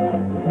dip.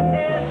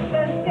 It's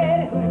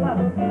sophisticated hula.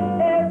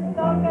 It's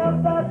talk of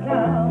the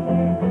town.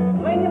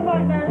 Swing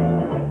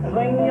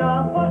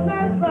your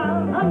partners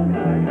round.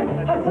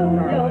 How soon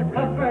you'll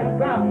cover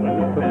ground.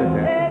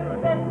 It's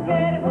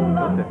sophisticated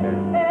hula.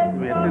 It's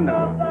talk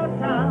of the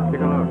town.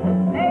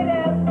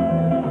 Native.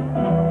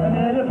 The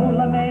native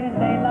hula maidens,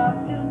 they love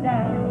to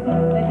dance.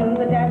 They do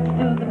the dance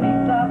to the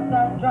beats of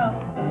the drum.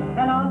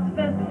 And all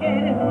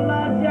sophisticated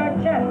hula's your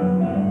chest.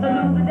 So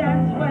do the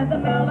dance when the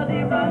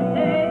melody runs.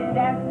 Hey,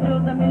 dance to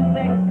the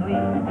music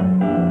sweet.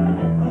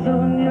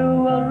 Soon you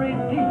will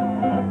repeat.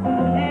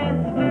 It's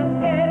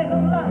sophisticated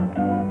hula.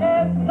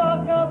 It's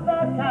talk of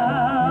the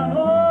town.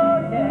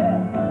 Oh yeah.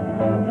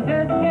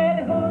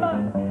 Sophisticated hula.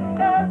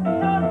 It's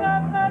talk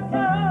of the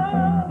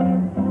town.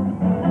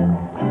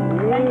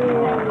 Thank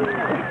you.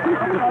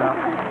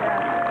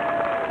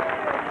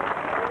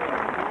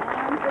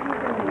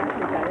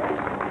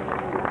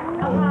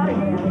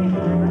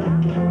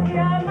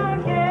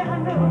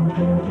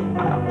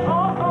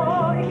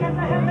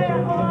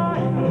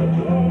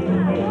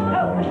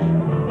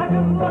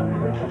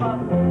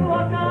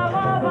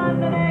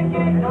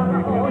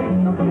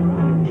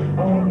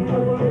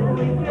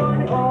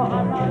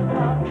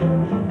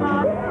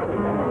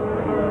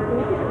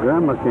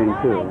 Grandma came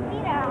too.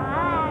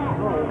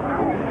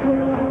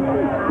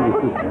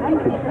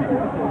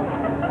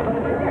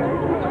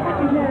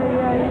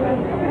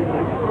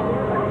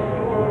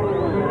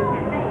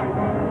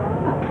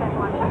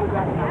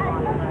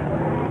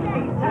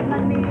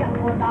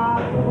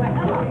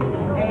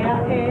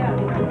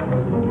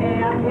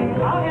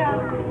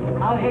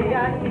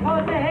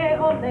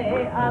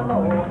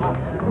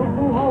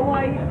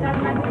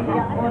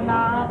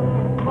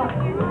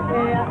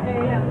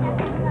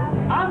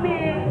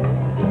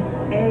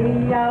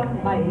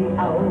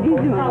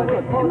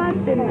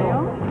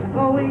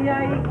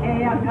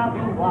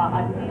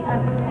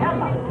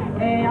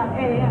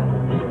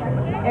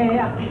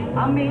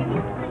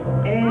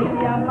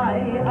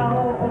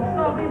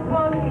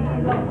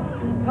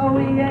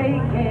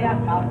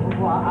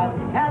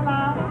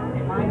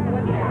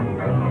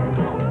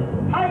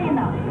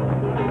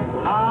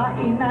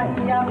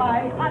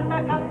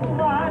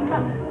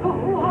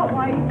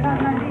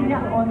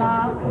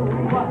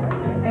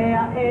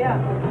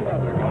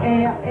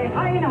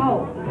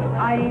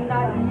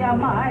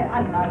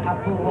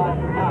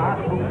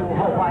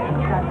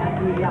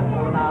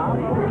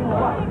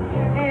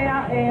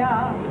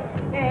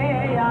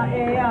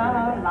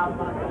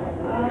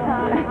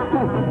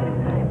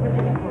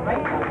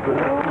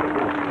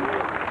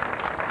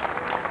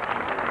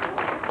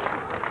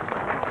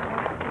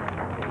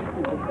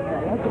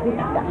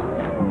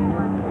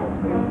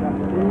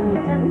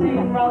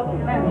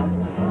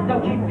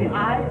 Don't keep your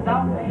eyes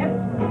on the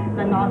hips,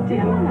 the naughty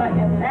and the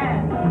hips,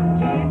 and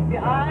keep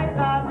your eyes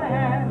on the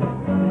hands.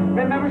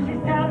 Remember,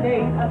 she's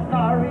telling a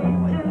story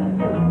to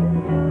you.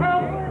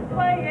 Girls are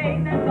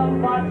swaying and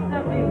don't watch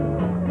the view.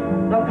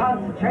 Don't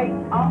concentrate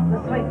on the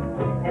swing,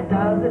 it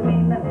doesn't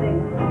mean a thing.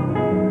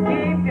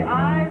 Keep your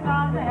eyes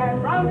on the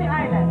hands, round the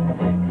island.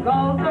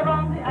 Goes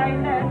around the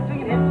island,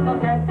 swinging hips so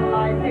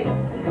tantalizing.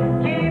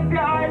 Keep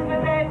your eyes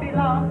where they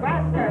belong,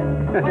 grass skirt,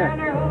 when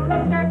her hula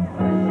skirt's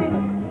swishing.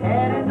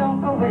 And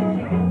don't go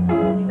wishing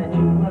that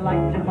you would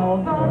like to mow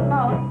the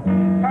lawn.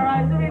 Her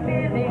eyes are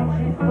revealing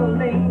she's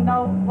fooling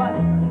no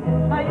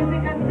one. By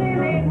using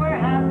concealing, we're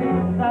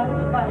having such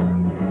fun.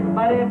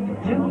 But if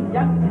you're too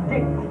young to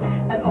date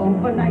at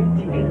over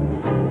 98,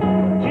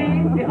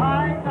 keep your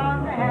eyes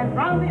on the hand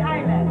round the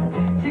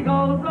island. She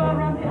goes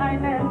around the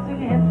island,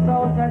 swinging hips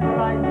so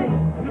tantalizing.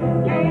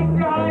 Keep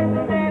your eyes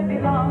where they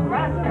belong,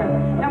 rascal.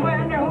 And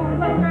when your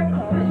hula skirt's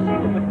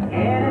swishing,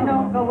 and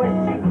don't go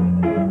wishing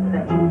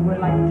that you would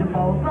like to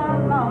mow the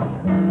lawn.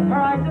 Her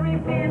eyes are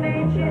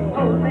revealing she's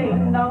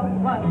fooling no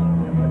one.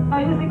 By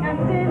using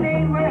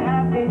concealing, we're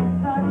having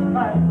such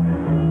fun.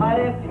 But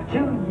if you're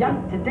too young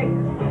to date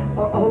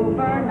or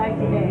over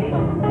 98,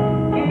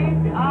 keep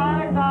your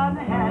eyes on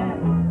the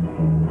hand.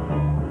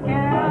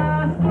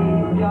 Just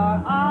keep your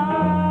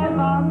eyes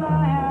on the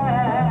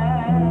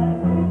hand.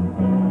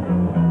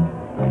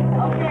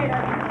 Okay,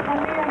 that's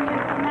Maria and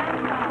Miss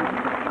Samantha.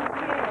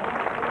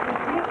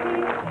 Nikki,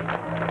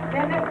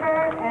 Jennifer,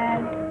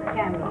 and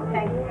Campbell.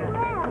 Thank you.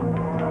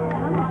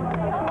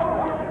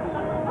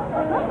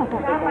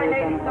 My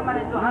ladies, come on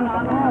and do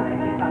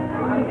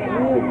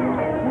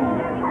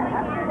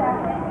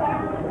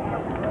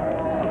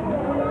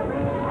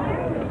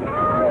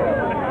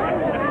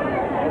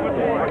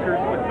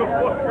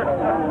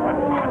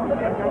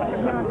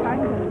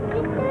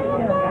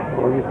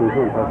Or you can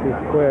go Pacific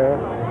Square.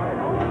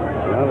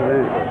 Not an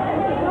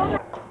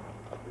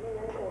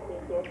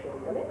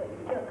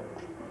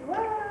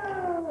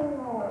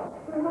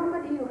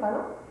I'm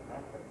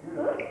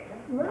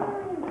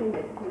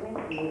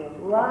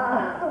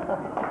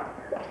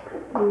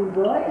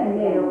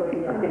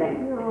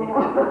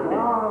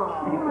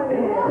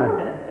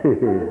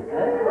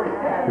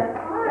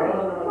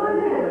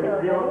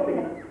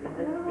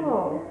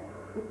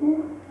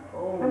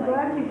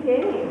glad you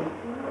came.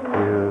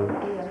 Yeah.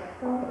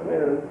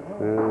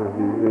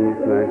 He's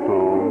nice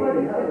home.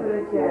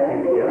 Where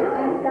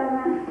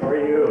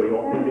are you? You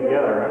all came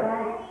together,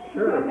 right?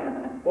 Sure.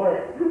 What?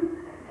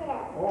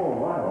 Oh,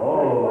 wow.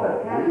 Oh,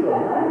 you're so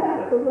nice.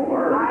 That's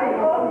smart. I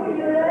hope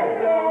you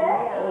like it.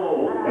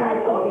 Oh,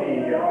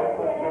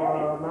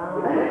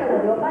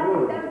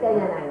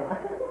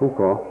こ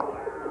こ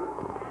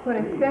What a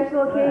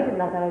special occasion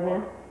だから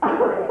ね。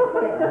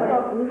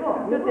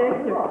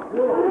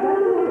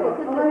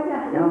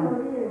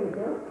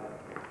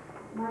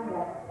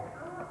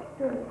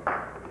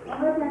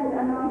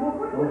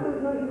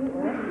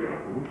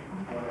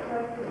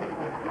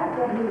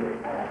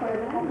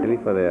Any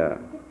for there?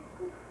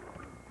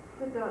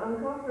 ちょっと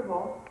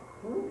uncomfortable.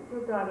 ちょ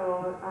っと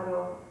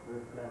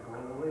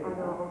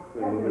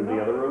move into the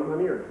other room,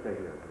 honey, or stay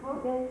here?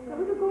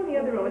 Let's go in the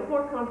other room. It's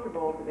more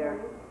comfortable over there.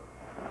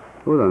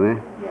 そうだ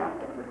ね。 Yeah,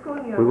 let's go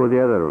in the We other go room. the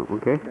other room,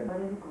 okay? ち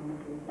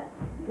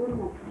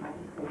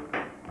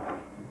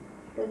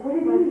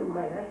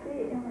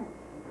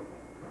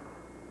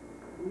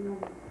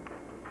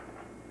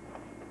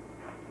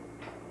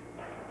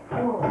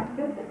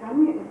ょっと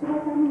寒い、うちは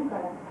寒いか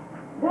ら。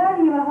ダー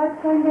リーはwhat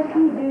kind of tea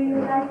do you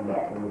like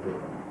it?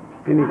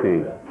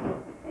 Anything.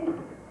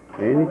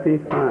 Anything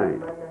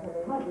fine.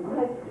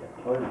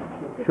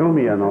 Show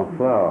me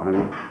flower,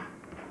 honey.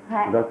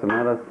 はい。 That's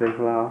another state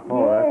flower.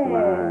 Oh, that's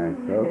nice.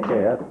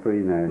 Okay, that's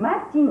pretty nice. マ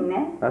ッチン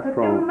ね。 That's とて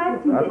も from, マ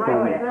ッチンです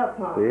that's よ、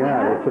こ from, れ。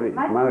 yeah, they put it,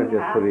 Mother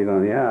just put it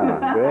on, yeah,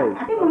 great.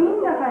 でもいい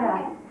んだか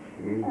ら。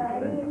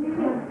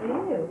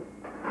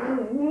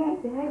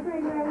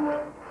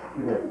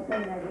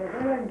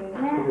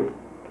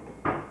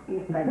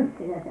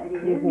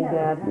 Excuse me,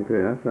 Dad.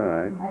 Okay, that's all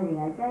right. ありが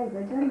たいこ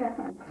とだ、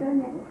本当に。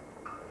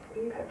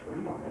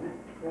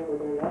 Oh,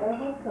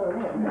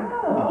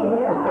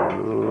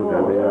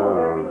 there they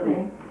are.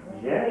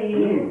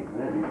 Jenny!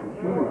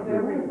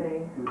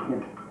 Everything.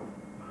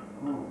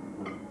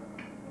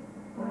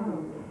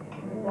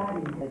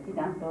 一段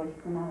と美味し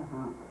くなるは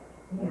ん。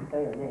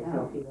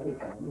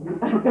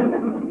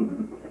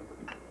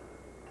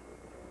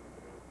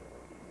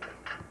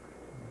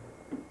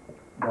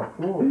Vad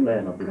svårt det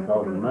är när vi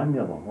sa det,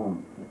 många var hon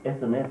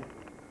SNS.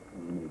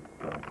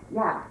 い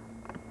や、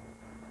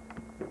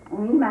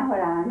今ほ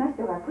ら、あの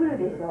人が来る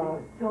でしょ、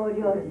総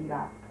領事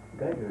が。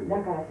だ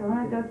からそ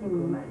の時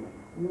に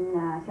みん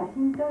な写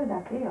真撮るだ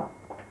けよ。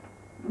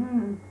う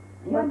ん。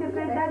呼んでく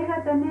れてあり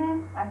がとうね。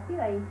足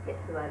はいいって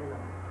座る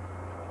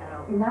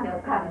の。なん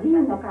かリ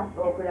ンのカッ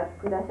プをくだ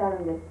さる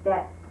んですっ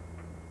て。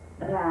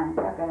じゃあ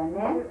だから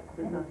ね、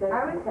写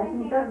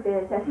真撮っ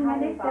て写真が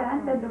できたらあ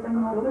んたのとこに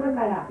も送る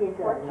から。オッケー？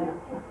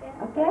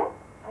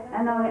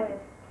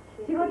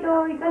仕事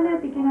行かない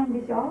といけないん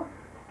でしょ？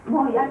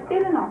もうやって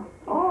るの。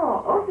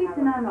オフィス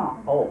なの。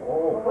Oh,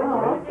 oh. Oh,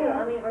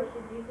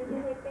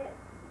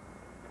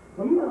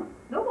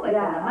 どこがいい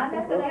かな、真ん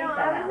中がいいか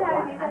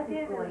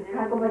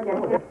な。かこばちゃん。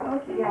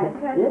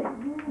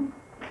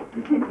You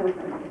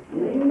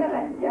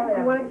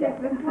want to take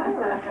this one?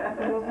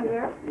 Over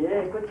there?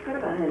 Yeah, こっちから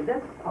がね、that's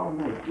oh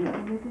nice, yeah.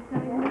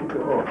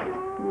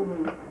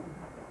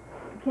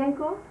 健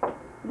康？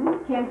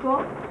健康？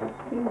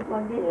貧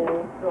困です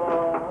よ。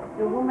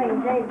どこも痛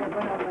いとこ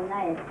ろもな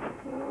い。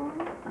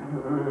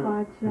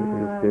 Just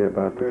they're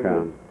about to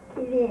come. 綺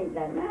麗だ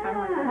な。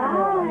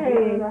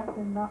Yeah.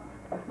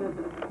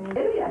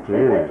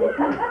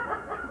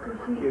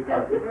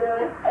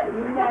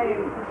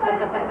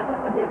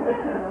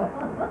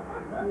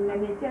 みんな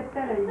寝ちゃった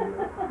らいいよ。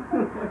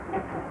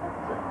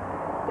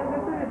人が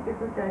来るって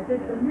ことはちょっ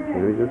とね。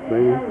 We're just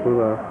waiting for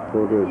the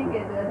photos. いいけ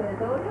ど、それ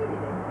同僚時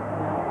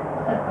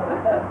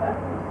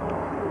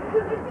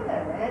だ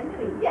よ。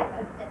いや。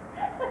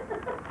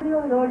同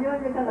僚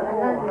時だから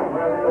何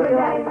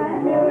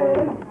で。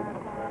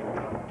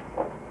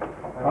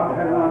あ、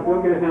お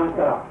疲れ様でし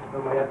た。どう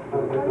もやってく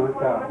れまし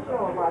た。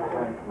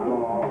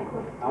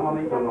天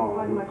野糸の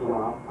息子の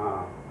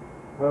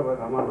天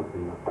野と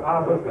言います。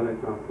あ、そうですかね。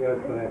よろ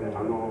しくお願いしま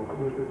す。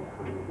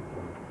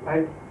は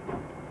い。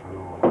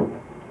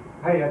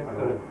はい、やってく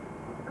れ。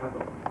こ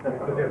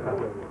ちらカッ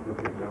ト。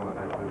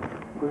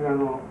これ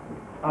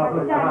あ、そ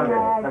うです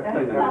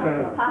か。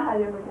母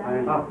でござ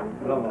います。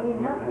どうも。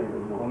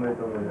おめで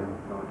とうございま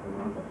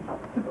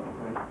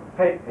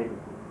す。はい。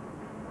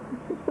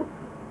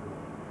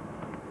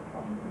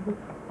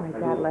My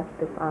dad left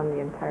this on the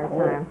entire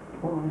time.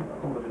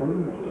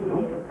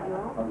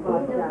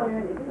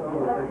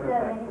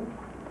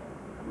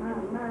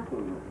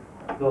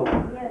 どうも。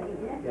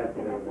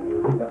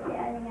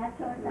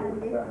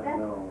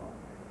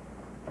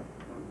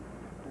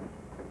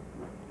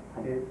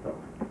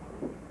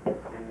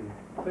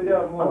それで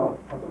はも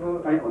う、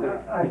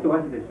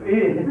忙しいでしょう。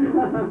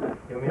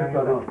読み上げた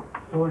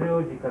総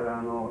領事か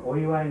らお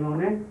祝いの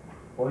ね、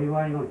おお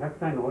祝いの100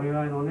歳のお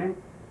祝いのね、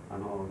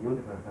読ん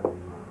でください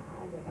今。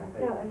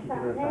聞いてく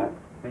ださい。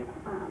はい。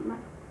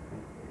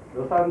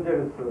ロサンゼ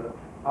ルス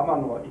天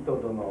野糸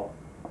殿、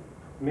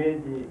明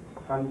治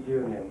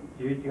30年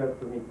11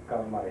月3日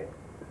前、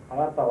あ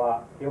なた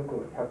はよ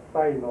く100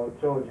歳の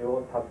長寿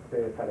を達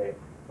成され、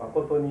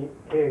誠に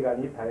敬賀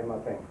に絶えま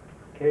せん。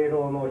敬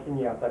老の日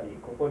にあたり、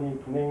ここに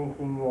記念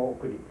品を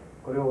贈り、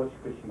これを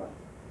祝します。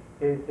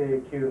平成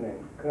9年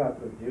9月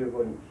15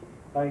日、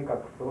内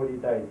閣総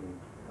理大臣、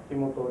橋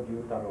本龍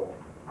太郎。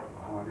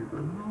内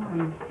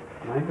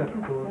閣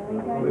総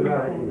理大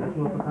臣、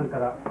橋本さんか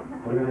ら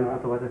お祝いの言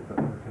葉です。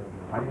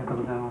ありがとう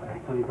ございます。本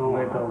当にどうも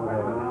ありがとうござい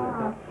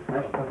ます。は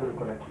い、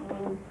これ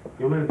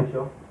読めるでし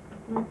ょ。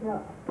ロ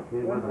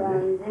サ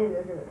ンゼ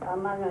ルス天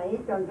野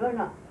糸殿、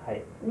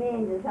明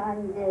治30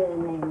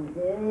年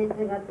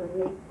11月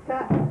3日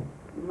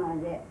ま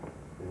で、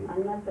あ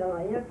なた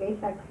はよき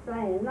100歳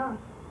の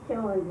長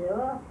寿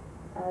を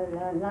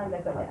なんだ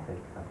こ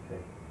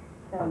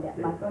れ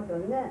誠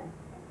ね、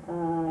大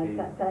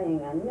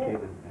がね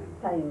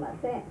絶えま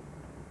せん。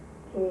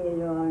敬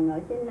老の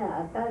日にあ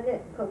たり、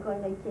ここ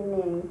に記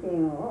念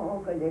品を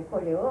送り、こ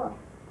れを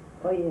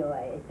お祝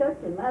いとし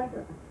ます。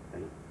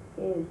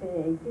平成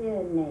10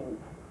年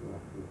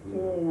10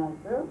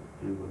月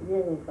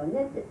15日、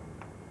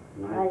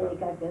内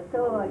閣総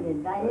理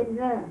大臣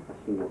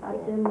橋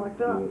本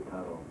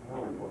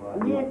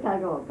龍太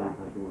郎か。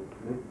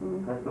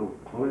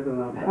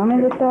おめ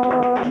でとうございま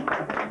す。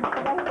お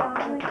め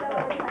でとう。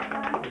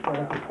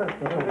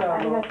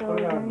こ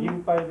れが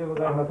銀杯でござ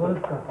います。そうで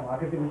すか。開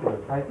けてみてくだ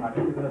さい。開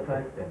けてくださ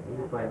いって。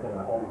銀杯から。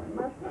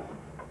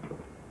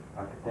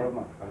開けてちょ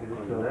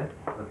うだい。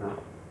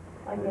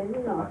開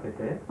け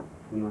て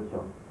みましょ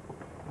う。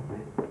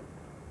ね。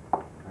は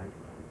い。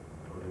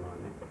これは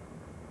ね。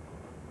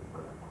こ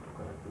こか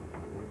ら来ます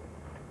ね。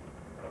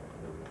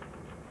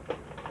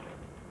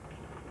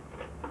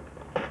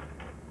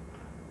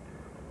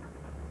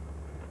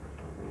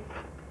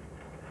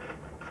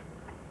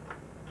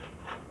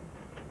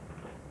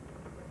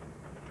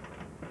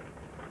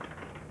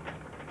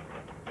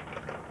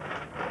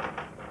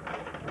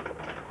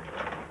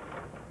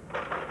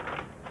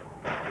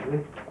ね。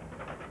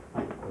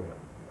はい、これは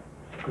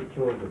副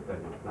長寿と言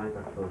います。内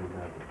閣総理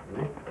大臣です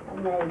ね。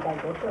内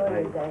閣総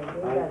理大臣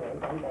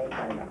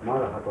ま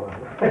だ鳩がね。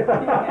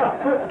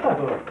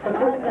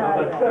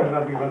な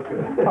ってきますけど。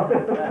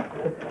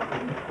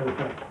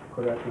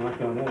これはしま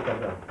しょうね、岡田。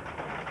は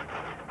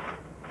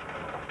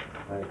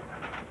い。はい、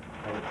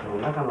その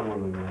中のも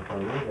のになった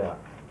ね、じゃあ。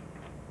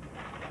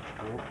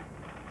ね。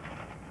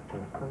これ、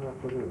風が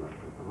取れるようになって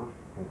るかな。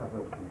風が取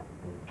れる。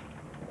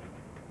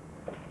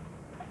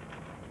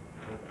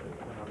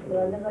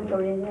なんか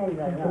取れないん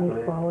だな。何こ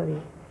れか。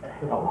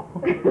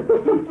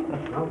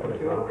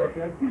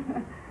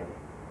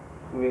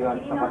上が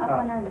高さ。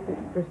は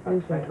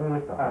い、取れま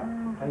した。は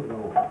い、どう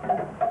も。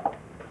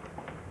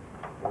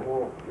お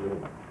お、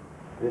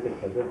出てき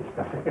た、出てきた。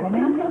ごめ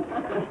んね。は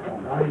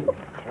い、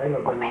はい、わ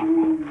かります。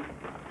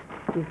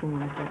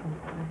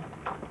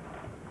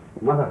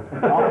まだ。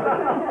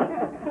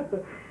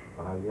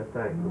ありが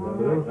たい。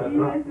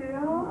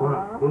ほら、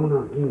こんな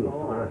銀の素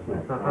晴らしい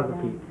お杯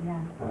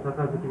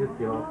で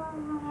すよ。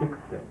シックっ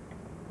て。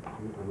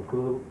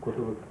黒こと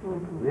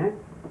ね。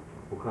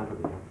お母さん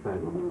が100歳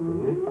の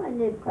ね。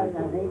立派だ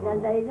ね。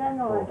いらの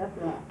私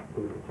は。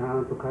ちゃ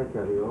んと書いて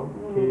あるよ。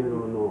敬老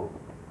の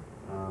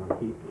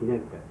記念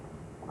って。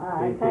書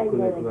いてる。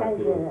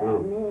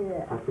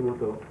橋本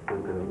さ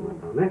んから来まし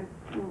たね。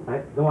はい、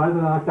どうもありが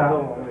とうございました。どう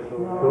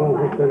も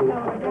本当に。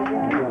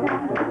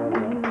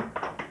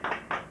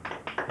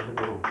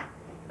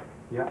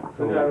いや、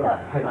それは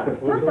はい。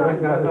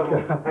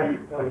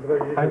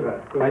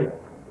はい。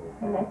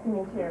Nice to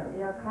meet you.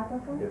 You're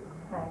Kato-san?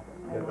 Hi.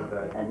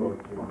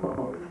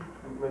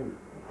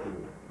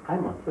 I'm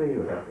a そういう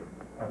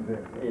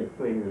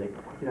そういうね、こ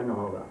ちらの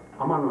方が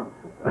天野オ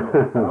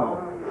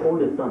ー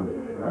ルさんです。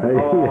はい。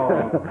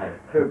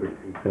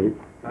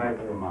は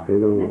い。ど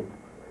うも。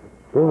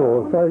どうぞ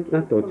お世話にな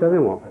ってお茶で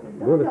も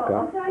どうですか。お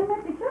世話になっ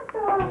てちょっ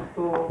と。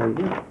はい。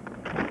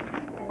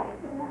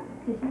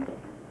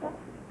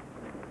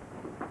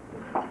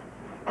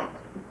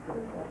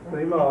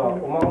今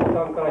お孫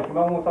さんからひ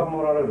孫さん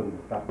もられるん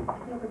ですか。あ、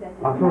そうで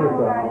すか。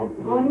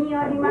5人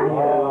おります。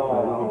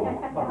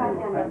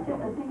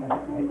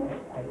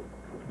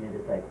めで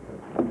たい。ど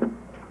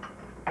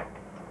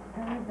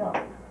うぞ。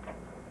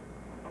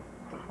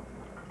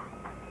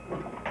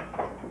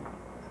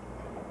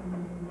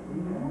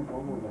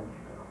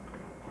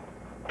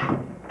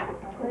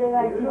これが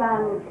一番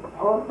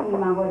大きい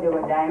孫でご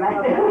ざいます。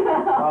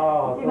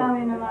一番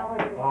上の孫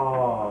です。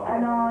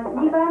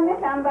2番目、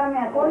3番目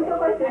はこういうと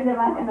ころに住んで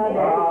ますので、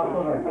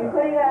こ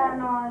れが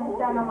下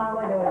の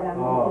孫でございます。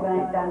一番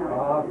下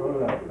の。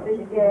そ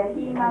して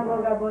ひ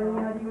孫が5人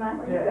おりま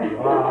す。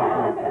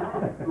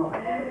も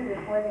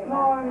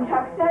う100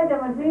歳で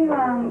も随分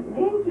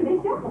元気で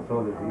しょ。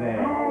そうですね。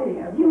はい。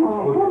で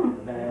も本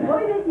すご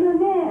いですよ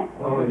ね。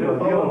本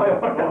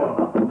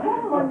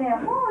もね、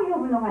本を読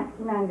むのが好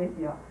きなんで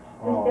すよ。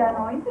そして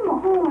いつも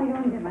本を読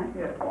んでます。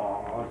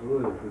ご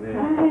いですね。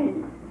はい。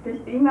そし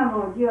て今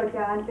も字をち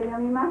ゃんと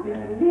読みますし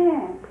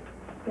ね。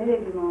テレ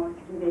ビも好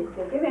きで一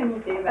生懸命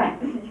見ていま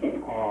すし。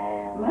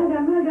ま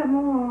だまだ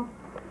もう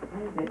あ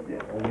れで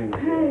す。お元気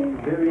で。はい。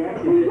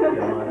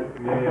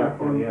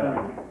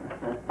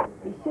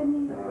一緒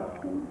に。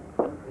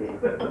Is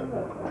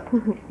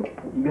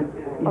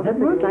that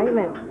the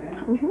excitement?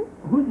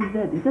 Whose is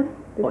that? Is that?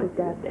 Oh, it's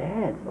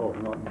Dad's. Oh,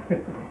 no.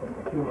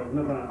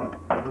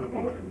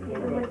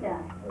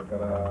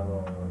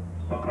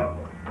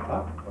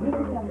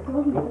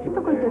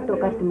 ところちょっと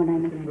置かしてもらい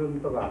ます。新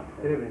聞とか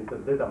テレビにちょ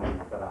っと出たもん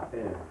ですから、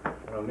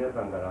皆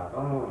さんから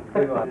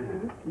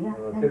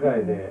世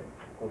界で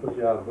今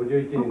年は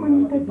51人の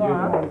うち10人が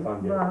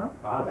3秒。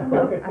あそこ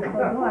開け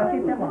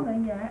た方がいい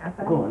んじゃない？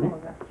ここはね。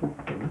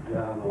じゃ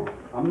あ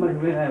あんまり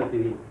増えないうち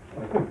に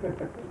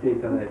来てい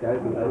ただいてあり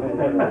がとうご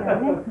ざいま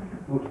す。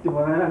もう来ても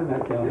らえなくな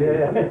っちゃう。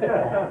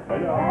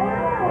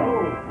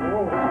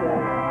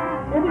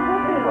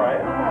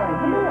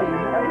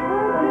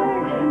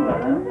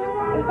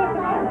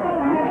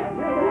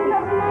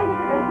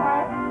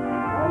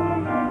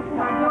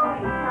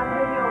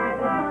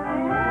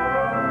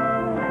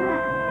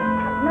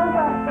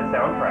The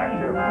soundtrack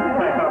too.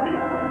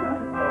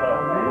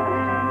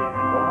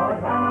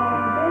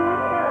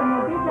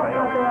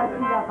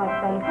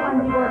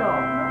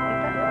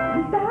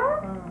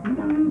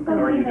 What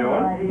are you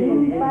doing?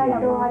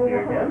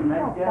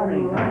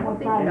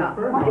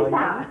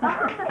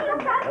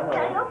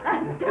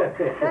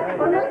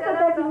 この人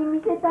たちに見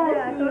せたい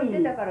し。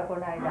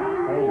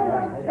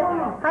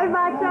はい、ば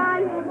あちゃん。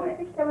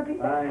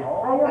あ、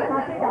よか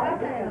っ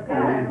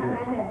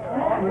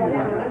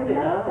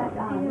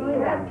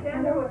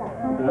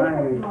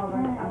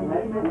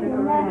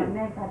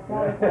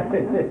た。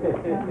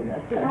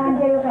なん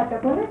でよかった。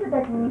この人た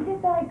ちに見せ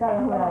たいから、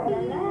ほら。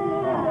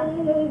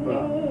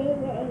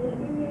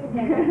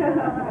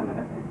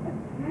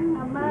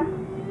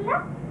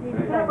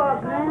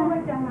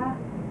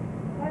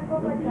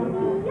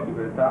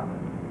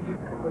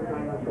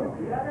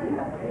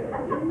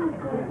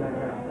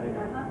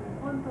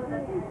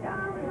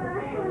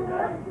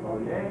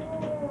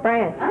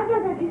Brian. Hi,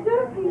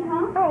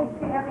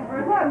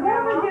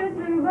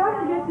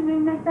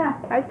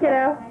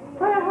 kiddo.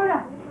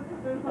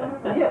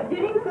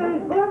 Drink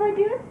guava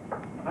juice?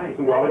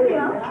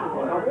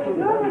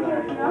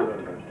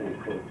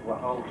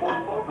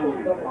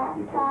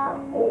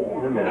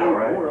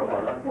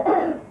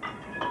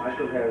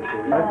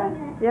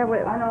 Yeah,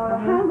 wait. ハ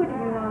ングリー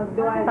の度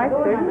合いがどう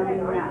なの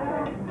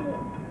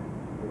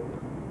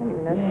み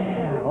んな。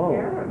Yeah. Oh,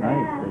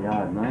 nice.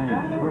 Yeah, nice.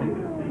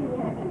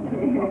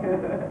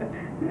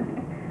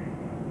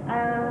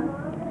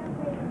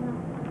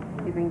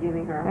 You've been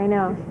giving her. I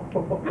know.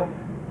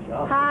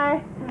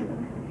 Hi.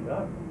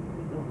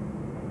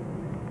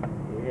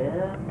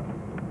 Yeah.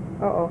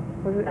 Uh-oh.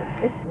 Was it?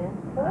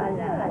 あ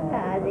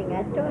り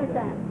がとう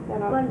さん。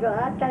今度会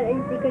ったら言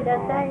ってくだ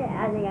さい。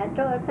ありが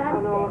とうさん。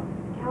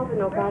キャブ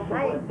のば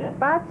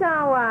あち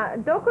ゃんは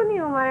どこに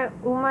生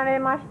まれ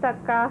ました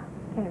か？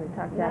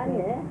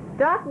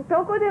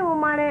どこで生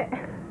まれ？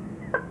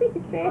聞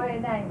こえ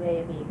ない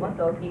ベイビー、もっ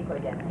と大きい声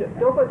じゃない。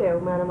どこで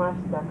生まれまし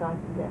たかっ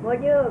て。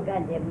盛岡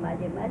で生ま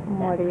れました。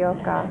盛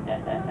岡。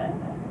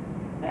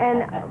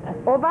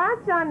おばあ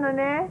ちゃんの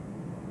ね、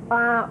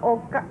お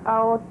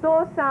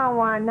父さん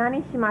は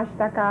何しまし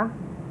たか？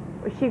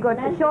仕事、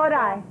将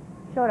来。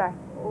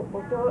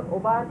お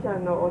ばあちゃ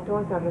んのお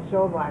父さんの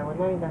商売は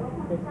何だで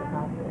した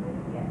か？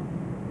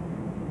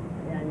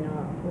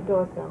お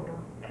父さんは。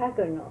家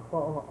具の方。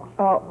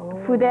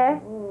筆？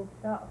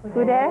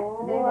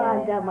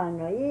頭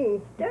のいい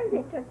人で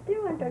とって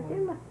もどん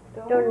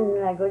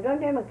なこと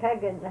でも家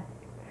具だ。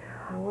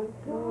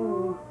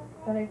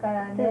それか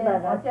らね、お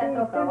茶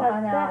とかお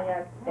花をや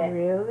って。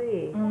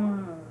Really?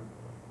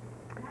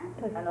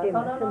 とっても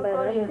素晴ら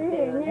しい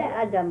ね。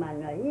頭の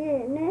いい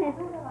ね。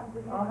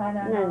お花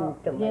なん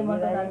とも言わ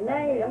れ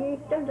ないいい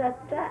人だっ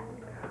た。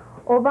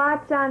おばあ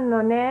ちゃん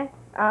のね、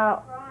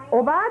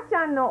おばあち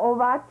ゃんのお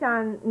ばあち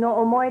ゃんの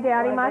思い出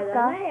ありますか？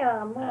わからない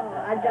よ、もう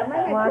頭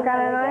が。わか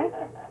らない？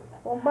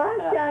おばあ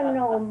ちゃん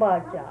のおば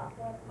あちゃ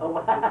ん。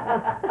わか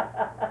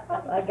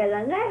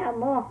らないよ、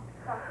もう。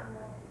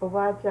お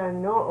ばあちゃ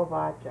んのお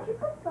ばあちゃん。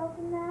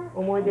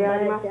思い出あ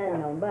りますか？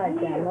おばあ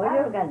ちゃん、盛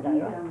岡だろ。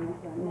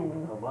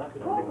会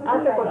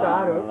ったこと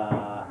ある？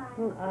あ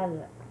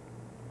る。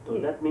い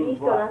い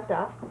人だっ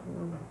た？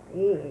い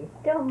い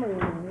人も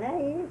ない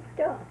い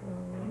人。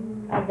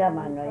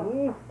頭の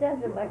いい人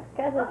ばっ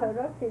かり揃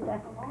ってた。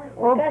お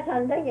母さ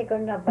んだけこ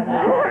んなバ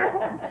ラ。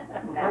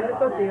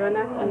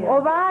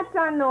おばあち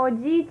ゃんのおじ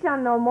いちゃ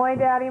んの思い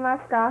出ありま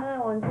すか？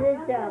おじい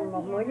ちゃん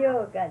も盛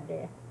岡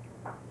で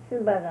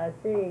素晴らし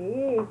い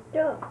いい人。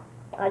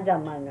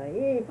頭の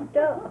いい人。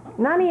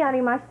何あ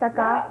りました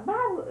か？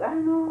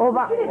お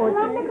ば、つ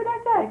まんでくだ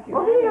さい。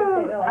おビー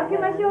ル開け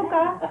ましょう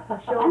か。あ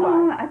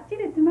っち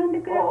でつまんで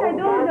ください。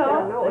どうぞ。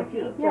おじ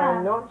いちゃ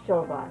んの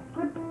商売。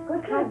覚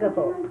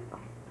悟。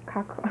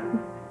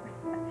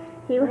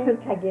あ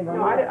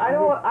れ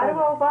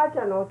はおばあち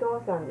ゃんのお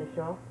父さんでし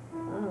ょ？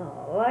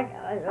わから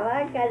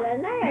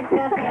ない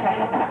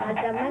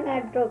頭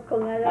がどこ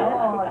が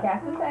100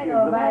歳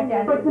のおばあち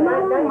ゃんつま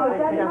みも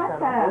歌います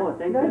からどうぞ。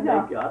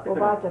お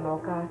ばあちゃんのお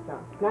母さん。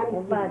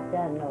おばあち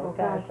ゃんのお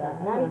母さ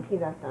ん。何好き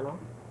だったの？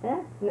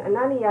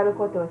何やる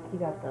ことが好き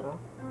だったの？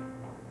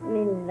み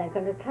んなこ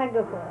の家具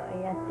を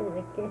やってる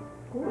け。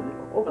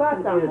お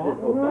母さんも？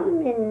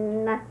み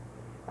んな。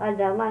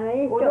頭の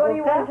いい人、お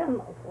母さん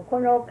も、こ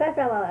のお母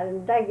さんは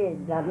だけ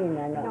ダメ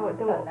なの。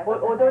でも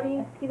踊り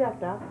好きだっ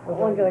た？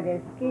踊り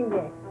好き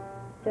で、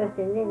そし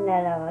てね、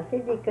習わせ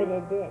てくれ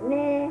て、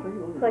ね、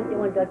こっち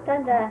踊った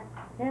んだ。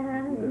タン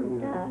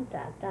タ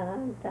タタ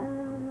ンタン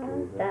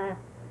タ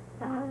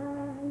タ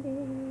ン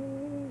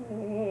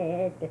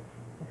レーって、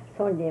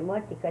そんでも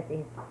ってこうやって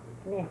ね、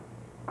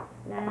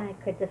こう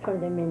やってそん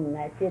でみん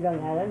な広がる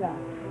の。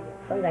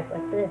そんなこ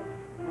と。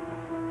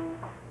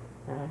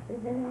She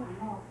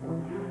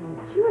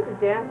was a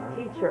dance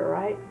teacher,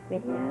 right?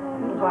 Yeah.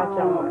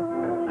 Bachan was.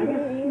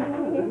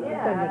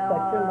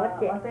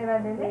 お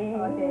寺でね、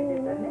教えて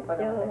たね、子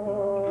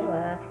供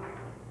た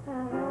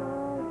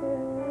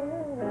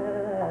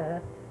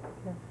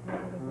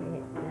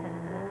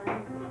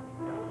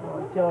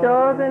ち。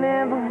上手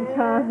ね、ばあち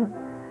ゃん。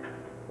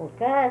お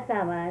母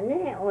さんは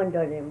ね、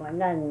踊りも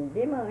何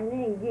でも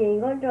ね、芸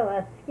事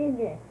は好き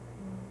で、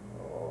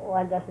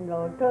私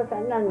のお父さ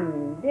ん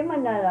何でも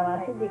習わ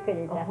せてく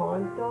れた。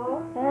本当？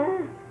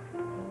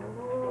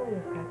よ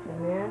かった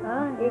ね。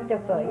いいと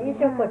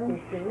こって言っ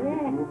てね。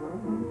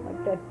お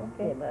父さん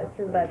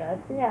素晴らし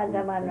い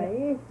頭の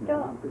いい人。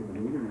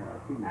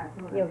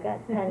よかっ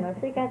た、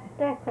楽しかっ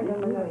た、子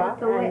供の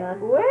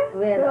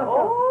上の。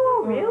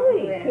Oh,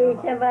 really? 軽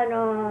シャバ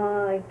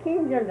の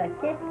近所だ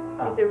け。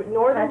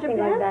Northern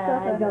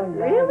Japan?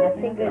 Really?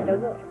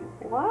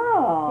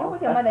 わ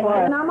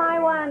ー。名前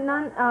は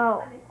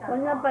こ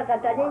んなバカ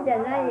たりんじゃ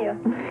ないよ。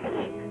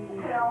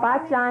ばあ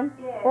ちゃん、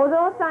お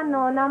父さん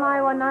の名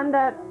前はなん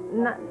だ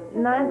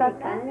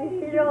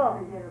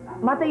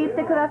また言っ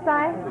てくだ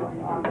さい。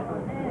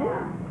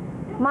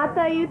ま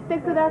た言って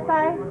くだ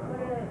さい。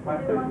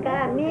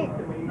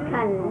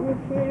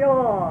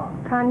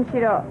勘四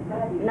郎。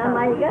名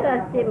前か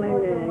らしても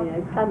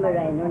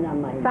侍の名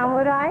前。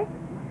侍？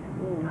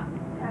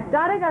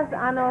誰が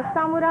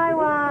侍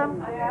は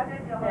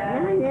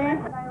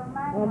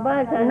おば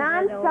あさ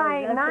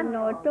ん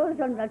のお父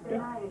さんだって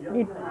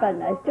立派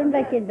な人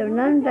だけど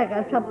なんだ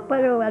かさっぱ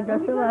り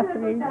私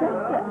忘れちゃった。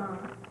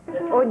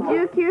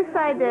19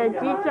歳でじい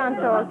ちゃん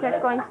と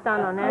結婚した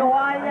のね。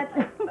忘れち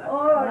ゃっ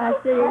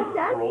た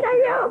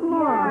よ、も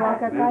う。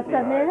若かっ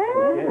たね。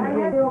こういう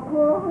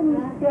ふうに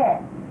して、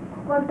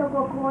ここのと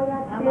ここうやっ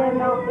て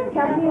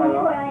写真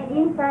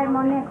引退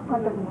もね、ここ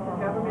のとこに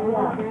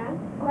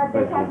こうやって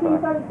写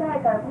真撮りた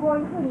いから、こう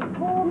いうふうに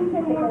こう見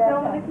せてくだ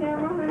さい。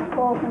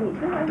こういうふうに。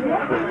こ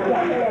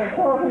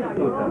ういうふうに。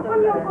ここ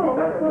に置こう。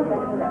そう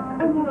だ。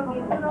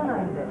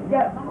じ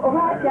ゃあ、お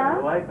ばあちゃん、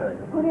こ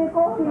れ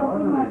こういうふうに置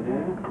きます。お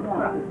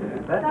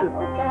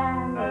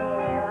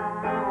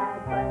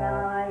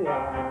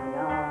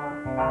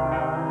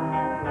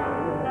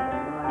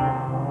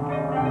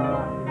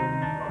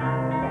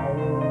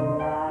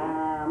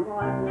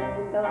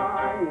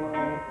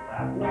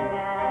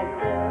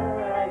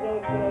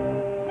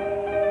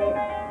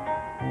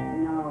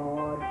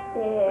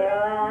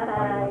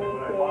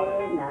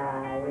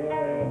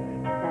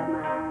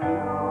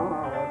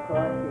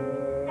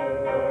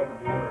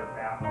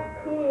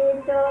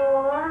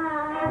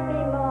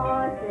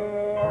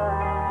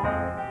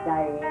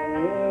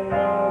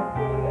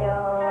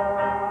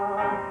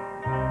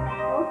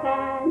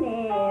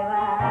金は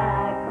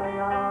こ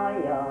の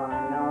世の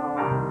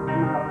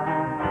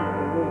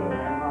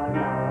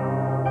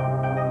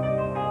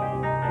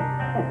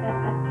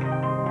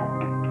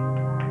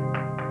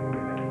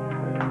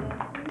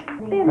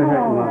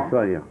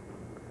Yeah.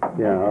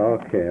 Yeah,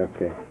 okay.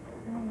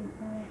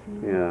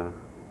 Yeah.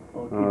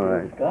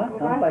 Alright.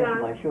 乾杯し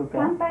ましょうか。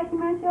乾杯し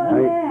ましょ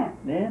うね。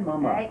ね、マ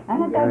マ。あ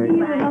なたビ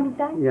ール飲み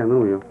たい？いや、飲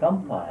むよ。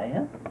乾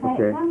杯。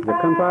Okay. じゃあ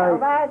乾杯。お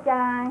ばあち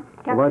ゃん。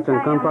おばあちゃ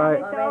ん乾杯。おめ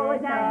でとうござ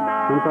い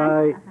ます。乾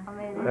杯。お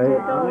めで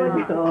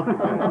とう。は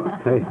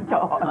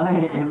い。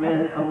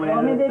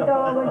おめでとう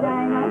ござい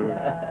ます。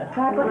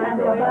さこさん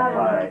とお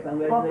ばあちゃん、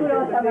ご苦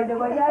労様で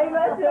ござい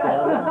ます。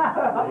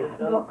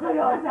ご苦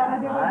労様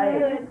でございま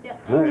す。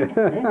あり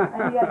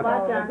がとうご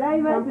ざ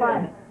います。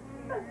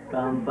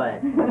乾杯。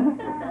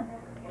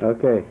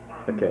Okay. い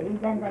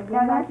ただき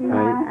ます。あ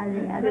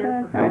りがとう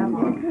ございます。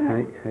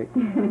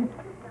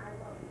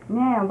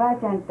ねえ、おばあ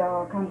ちゃん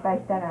と乾杯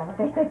したら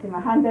私たちも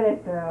ハンドレッ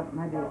ト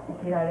まで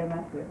生きられま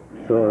す。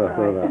そうだ。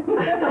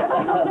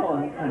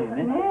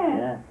ね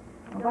え。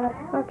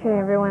Okay,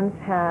 everyone's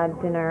had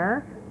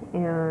dinner,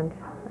 and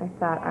I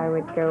thought I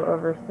would go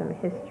over some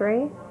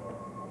history.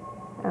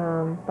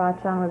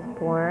 Bachan was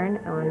born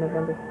on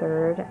November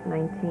 3rd,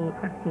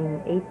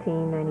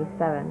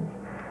 1897.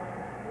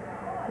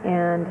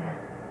 And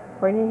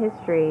according to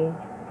history,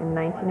 in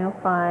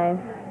 1905,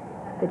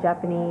 the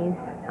Japanese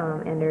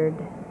entered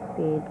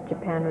the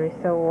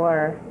Japan-Russo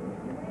War.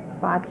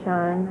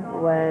 Bachan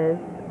was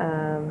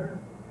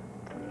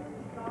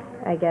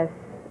I guess,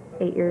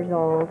 8 years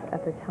old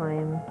at the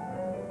time.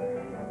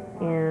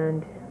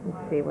 And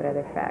let's see, what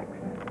other facts?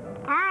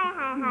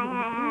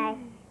 Hi.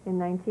 In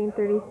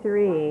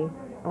 1933,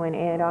 when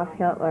Adolf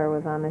Hitler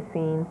was on the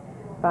scene,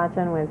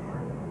 Bachan was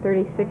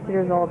 36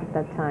 years old at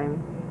that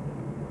time.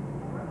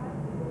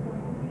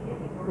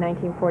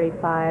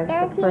 1945,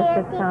 the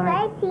first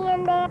atomic...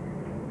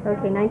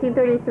 Okay,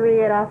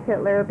 1933, Adolf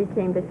Hitler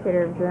became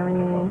dictator of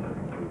Germany.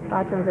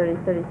 Bachan was already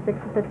 36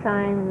 at the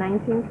time.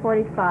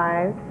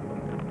 1945,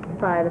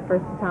 the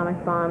first atomic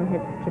bomb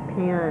hits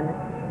Japan.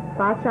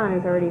 Bachan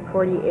is already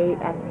 48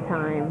 at the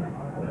time.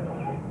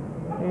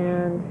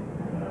 And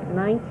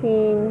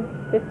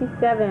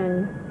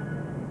 1957,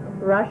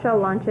 Russia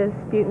launches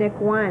Sputnik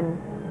 1.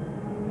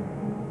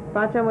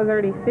 Bachan was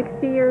already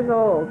 60 years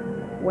old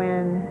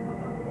when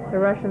the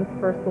Russians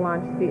first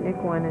launched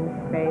Sputnik 1 into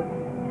space.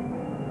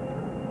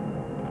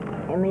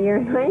 In the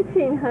year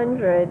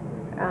 1900,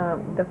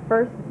 the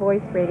first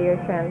voice radio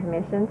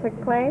transmission took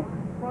place.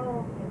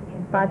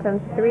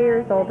 Bachan's 3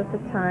 years old at the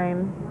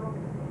time.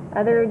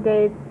 Other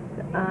dates,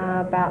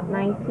 about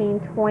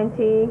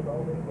 1920,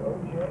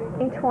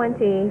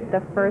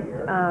 the first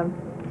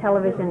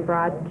television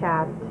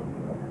broadcast,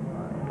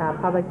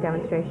 public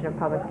demonstration of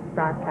public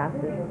broadcast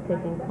is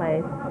taking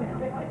place.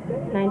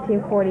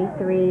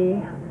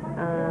 1943,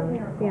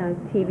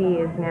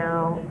 TV is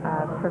now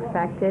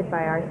perfected by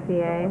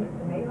RCA.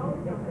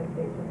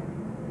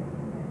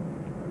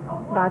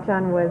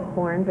 Bachan was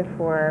born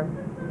before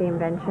the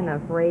invention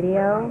of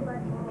radio,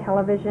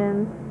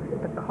 television,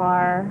 the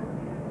car,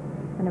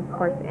 and of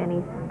course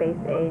any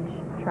space-age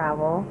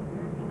travel.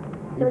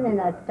 去年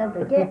のちゃんと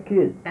が一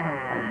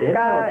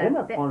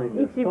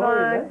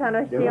番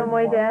楽しい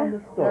思い出。お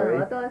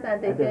父さ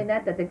んと一緒にな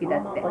った時だ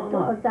って。お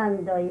父さん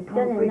と一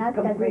緒になっ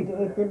た時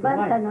一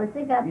番楽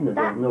しかった。キャ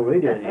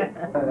メ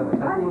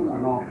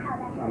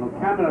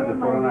ラで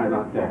撮らない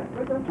なって。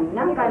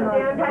なんかタ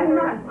イム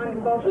ラ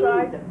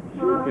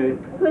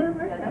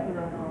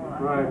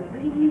Right.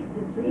 Please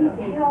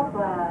help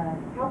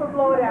her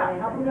blow it out.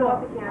 Help her blow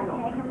up the candle.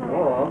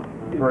 Oh,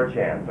 for a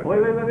chance.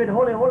 Wait,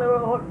 hold it.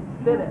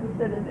 Sit it.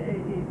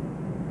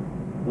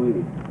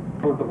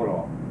 撮るとこ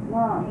ろ。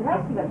もう意外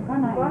しがつか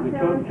ない。ち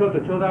ょっ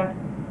とちょうだい。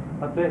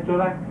あってちょう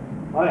だい。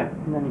はい。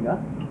何が？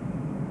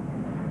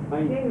は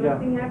い。じゃあ。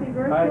Happy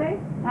birthday?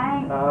 は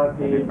い。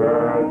 Happy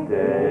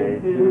birthday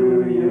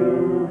to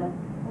you.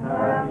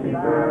 Happy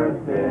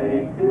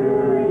birthday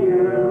to you.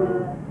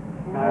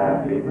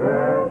 Happy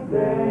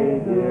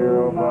birthday,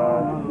 dear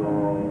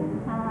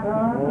Bachan.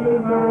 Happy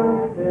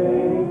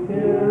birthday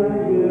to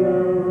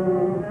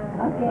you.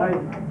 Okay. はい。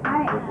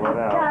はい。じ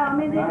ゃあお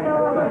めでとう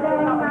ござい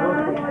ます。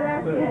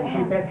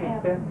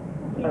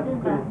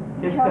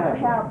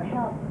Help.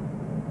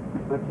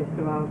 消し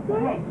てます。は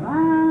い。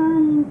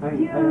1、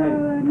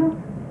2の。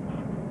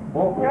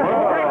Oh,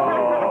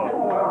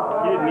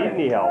 wow. You didn't need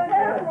any help.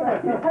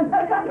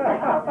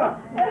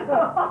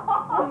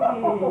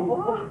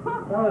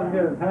 That was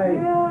good. Hey.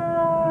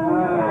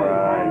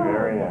 Alright,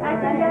 very nice. はい、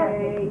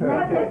じゃあ、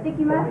ナイトして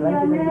きます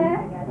よ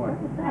ね。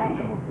はい。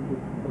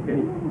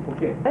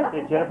Okay.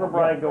 Hey, Jennifer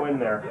Bryan, go in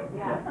there.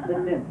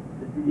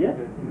 Yes? Yeah.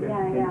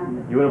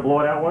 You want to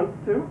blow it out once,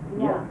 too?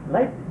 Yeah.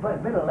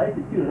 Better light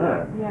it too,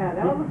 huh? Yeah,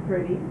 that was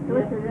pretty.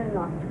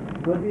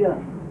 Could be a...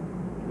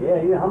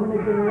 Yeah, how many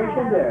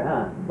generations there,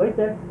 huh? Wait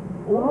there.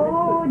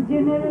 Oh,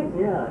 generation.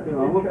 Yeah.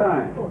 One more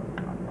time.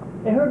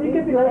 Hey, Herb, you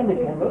could be lighting the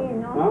candle.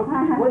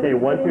 Huh? Okay,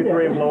 1, 2,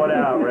 3, and blow it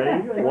out.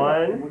 Ready?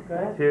 1,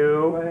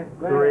 2,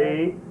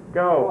 3,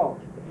 go.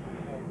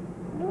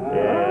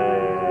 Yeah.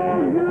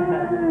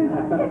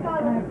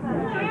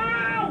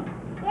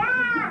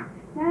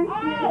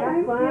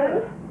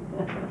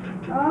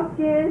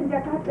 Okay, じゃ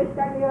あカットし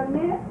てあげよう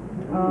ね。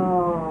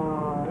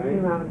Oh,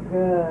 smells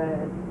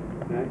good.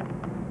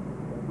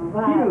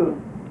 Wow.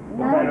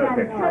 最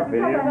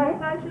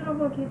初の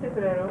方聞いて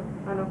くれる？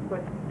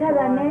た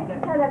だね、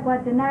ただこうや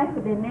ってナイ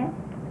フでね、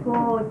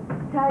こう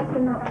最初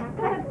のち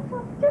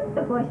ょっ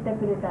とこうして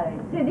くれたらいい。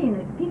それでいいの、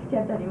ピクチ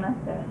ャー撮ります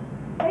から。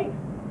はい。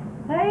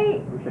は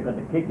い。Wish I got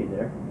the cake in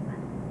there.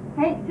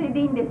 はい、それで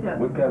いいんですよ。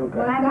もう一回。はい、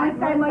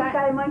もう一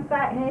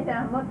回。姉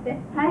さん持って。は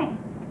い。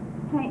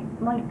はい、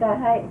もう一回、は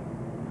い。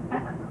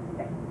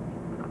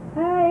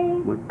はい。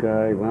もう一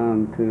回、ワ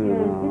ン、ツー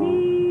の。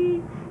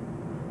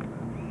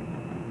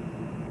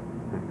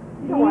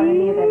You don't want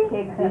any of that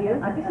cake, do you?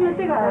 私の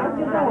手が洗っ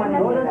てたわね。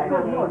 No, that's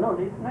good. No,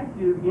 it's nice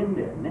you in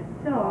there, ne?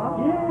 そう。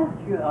 Yeah,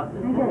 sure.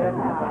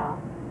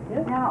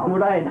 も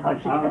らえなし。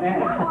あのね。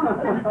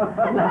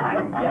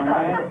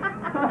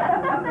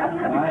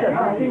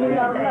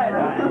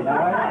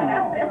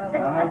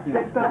せ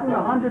っかく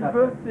の100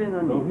 birthday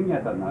なのに。どういうふうにや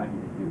ったら長生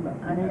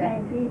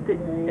きでき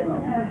るか。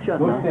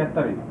どうしてやっ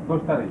たらいいの？どう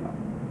したらいいの？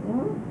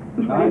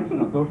長生き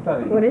のどうしたら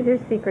いいの？ What is your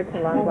secret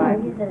to long life?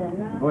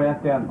 どうや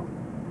ってやるの？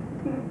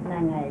長生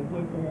き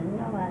する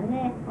のは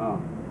ね、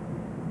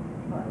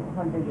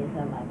仏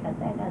様方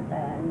々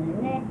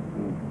にね、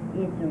い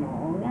つ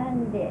も拝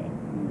んで、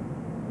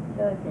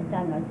そうして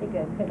楽しく暮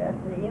らす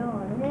よ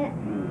うね。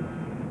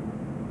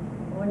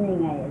お願い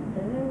す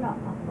るの。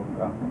そっ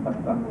か、分かっ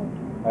た。は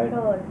い。そう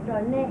そう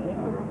ね、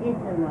いつ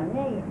も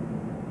ね、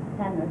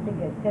楽しく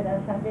暮ら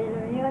され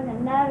るよう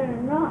にな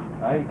るの。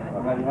はい、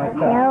わかりました。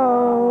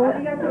Hello.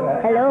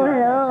 Hello,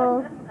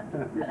 hello.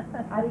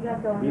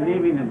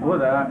 Believe in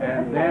Buddha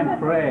and then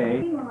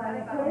pray.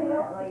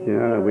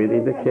 Yeah, we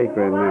need the cake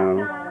right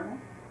now.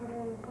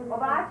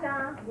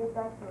 Bachan. Can you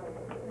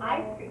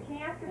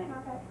ask her to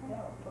ask cream?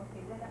 Ask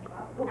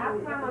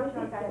Grandma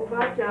to ask おば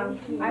あちゃん、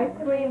アイ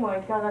スクリームは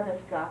いかがで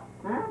すか？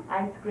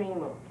アイスクリー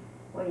ム。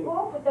フォー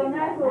クと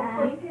ナイフをこ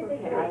うつけてくれ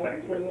る。アイ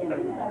スクリーム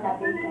食べ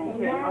たい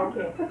ね。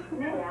 Okay.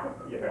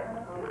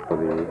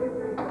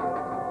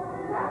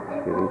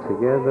 Getting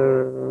together.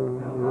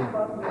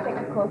 Take a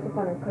close up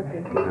on her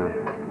cookie.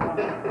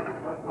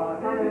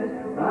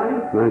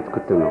 何作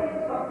ってんの？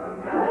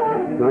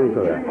何そ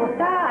れ？ポ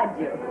ター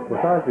ジュ。ポ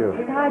タージュ。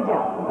ポタージュ。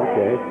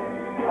Okay.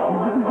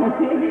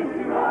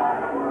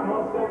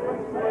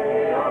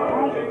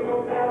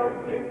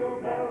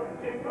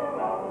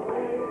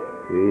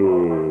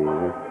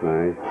 That's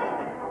nice.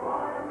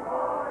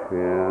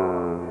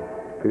 Yeah,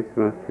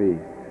 Christmas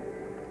feast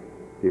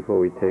before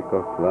we take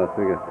off to Las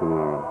Vegas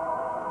tomorrow.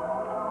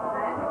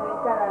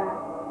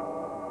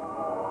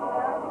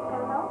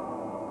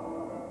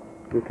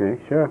 Okay,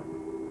 sure.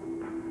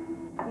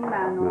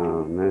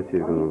 No,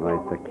 Nancy's gonna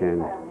light the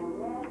candle.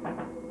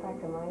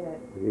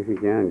 If you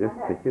can, just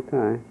take your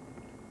time.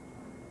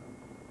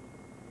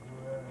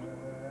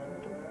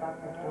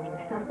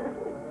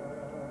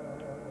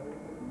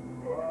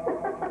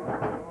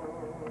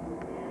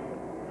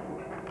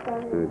 So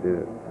do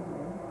it.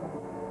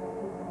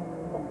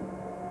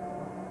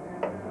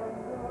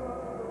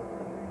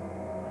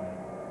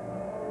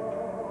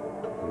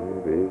 Hey,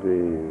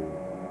 baby.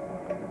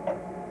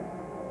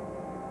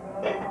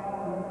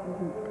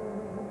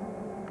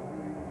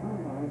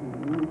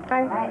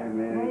 Hi.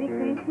 Merry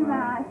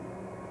Christmas.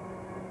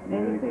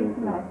 Merry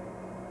Christmas.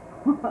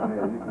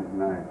 This is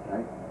nice.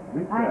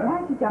 はい、ナ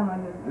ンシーちゃんも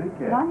ど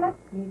んな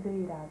水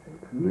いらず。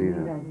水いら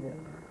ず。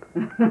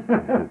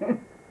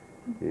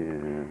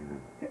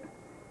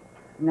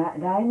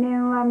来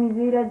年は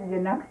水いらずじゃ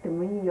なくて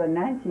もいいよ。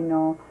ナンシー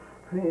の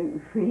フ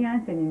ィア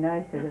ンセにな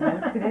る人じゃ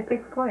なくて連れて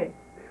こい。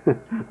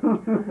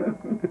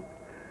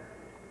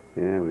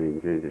Yeah, we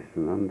enjoyed this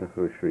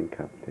wonderful shrimp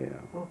cocktail.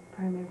 お、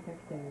プライマリー来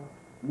たよ。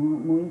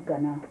もういいか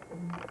な。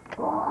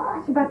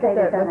少しバター入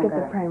れた Look だ at か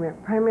the ら。 primer.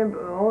 Primer,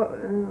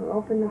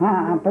 open the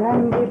ああ、プライ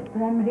ムリップ、プ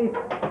ライムリップ。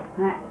は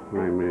い。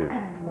 Prime rib. That's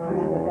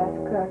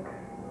cook.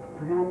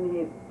 プライム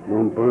リップ。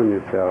 Don't burn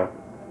yourself.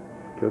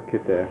 Look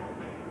at that.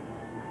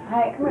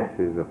 はい、 This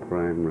is a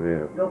prime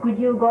rib.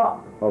 65。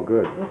 Oh,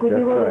 good.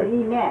 65 Just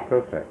いいね。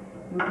 right. Perfect.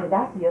 出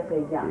すよ、そ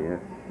れじゃあ。 Yes,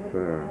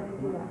 sir.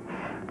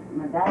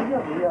 まあ大丈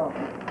夫よ。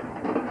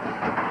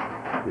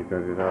 You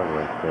got it out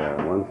right there.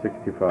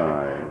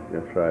 165.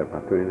 Just right.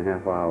 About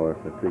 3.5 hours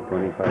at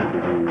 325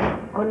 degrees.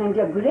 この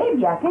じゃあグレー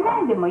ビー開けな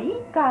いでもいい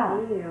か。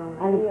いいよ。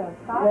あのいいよ。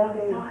スラ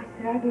デ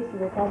ィッシュ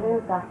で食べ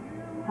るか。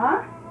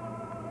は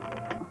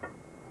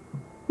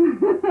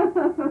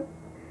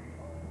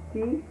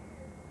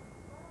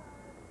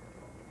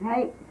は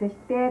い、そし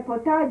てポ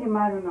タージュ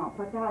もあるの、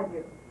ポタージ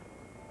ュ。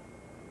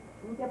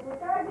じゃあポ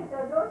タージュと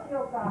どうし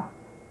ようか。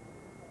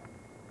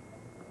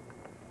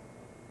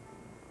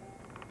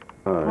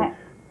はい。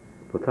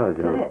Potage.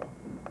 それ。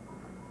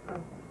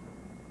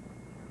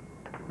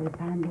これ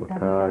パンで食べた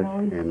ら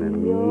Potage 美 and 味 the し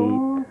いよ。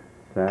 meat,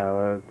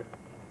 salad,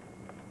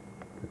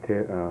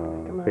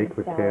 baked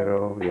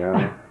potato,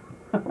 yeah,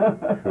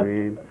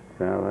 shrimp,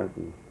 salad.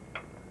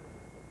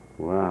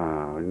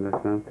 Wow, isn't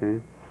that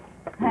something?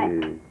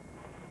 Hi.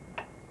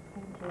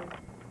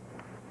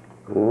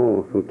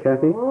 Oh, from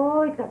Kathy?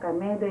 おーい、高い、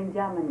メイドインジ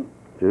ャーマニー。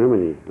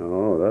 Germany.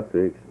 Oh, that's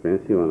very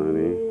expensive one,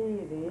 honey.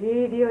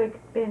 Really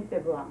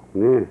expensive one.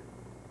 Yeah.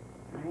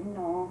 I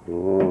know.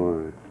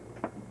 Oh.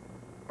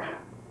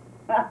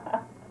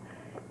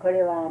 こ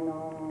れはな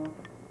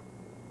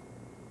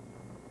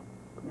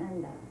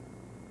んだ、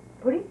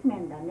ポリスメ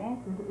ンだね。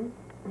ポリ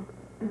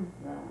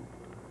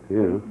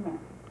Yeah. スメン。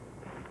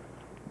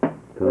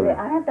これ、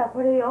あなた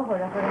これよ、ほ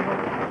らほらほら。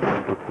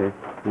 Okay.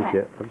 Thank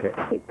you. Okay.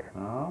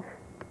 Oh.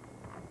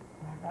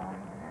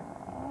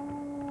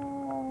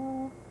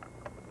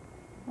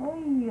 お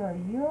いよ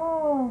い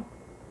よ。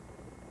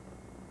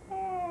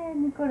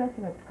ニコラス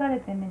が疲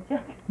れて寝ちゃ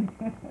ってね。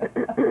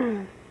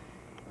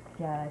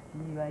キャーシ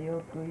ーは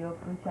よくよ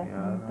く写真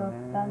撮っ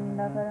たん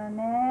だから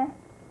ね。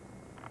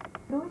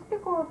どうして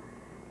こ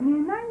う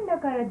寝ないんだ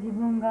から自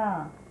分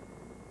が。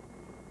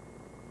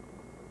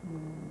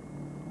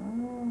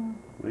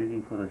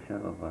Waiting for the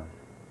shuttle bus.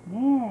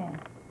 ね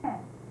え。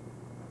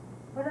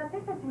これ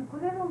私たちにく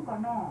れるんか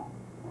な。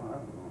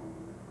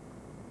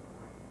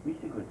見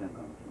せてくれてん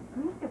かもし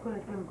れない。見せてくれ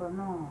てるか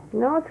な。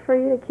 No, it's for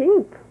you to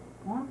keep.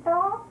 本当？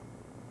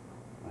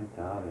 I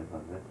doubt it,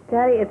 but let's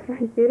Daddy, it's for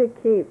you to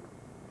keep.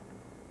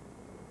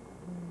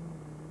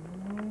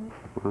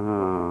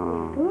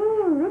 Wow.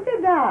 Look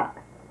at that.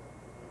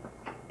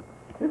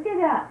 Look at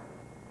that.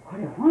 こ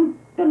れ本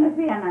当のフ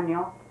ェアなの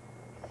よ。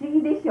不思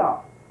議でし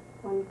ょ。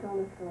本当のフ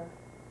ェア。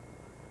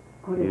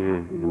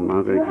and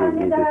Margaret gave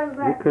me this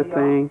sticker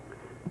thing,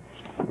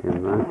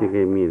 and Nancy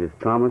gave me this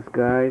Thomas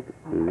guide,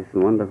 and this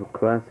wonderful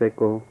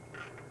classical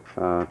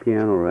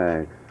piano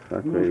rags.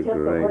 That's really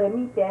great.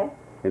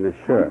 And a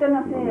shirt.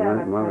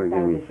 Margaret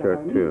gave me a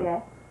shirt too.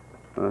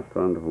 That's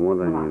wonderful, more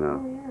than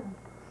enough.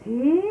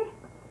 See?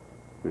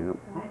 Yep.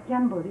 I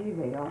can't believe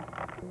it, yo.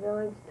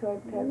 Village toy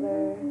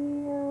peddler.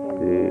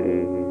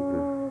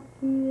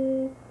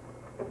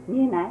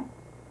 Jesus.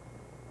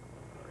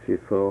 She's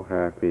so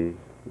happy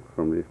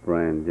from this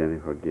brand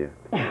Jennifer gift.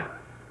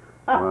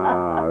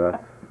 Wow,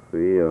 that's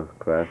real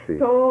classy.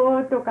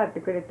 とうとう買って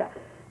くれた。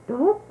ど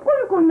こ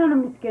でこんなの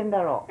見つけん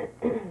だろう。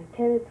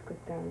手で作っ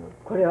たの。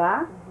これ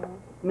は？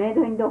メイ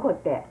ドインどこっ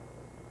て？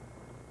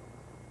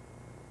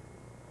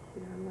知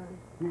らな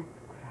い。ね、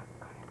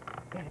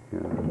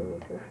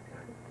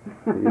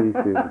This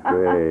is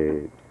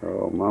great.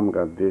 Oh, Mom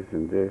got this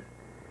and this.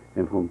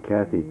 And from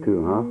Kathy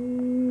too, huh?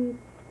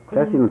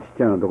 Kathy のちっ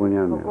ちゃいのどこに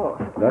あるのよ。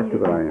出して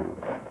ごらんよ。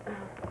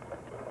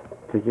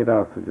Take it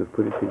out, so just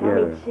put it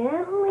together.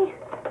 Gently,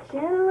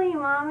 gently,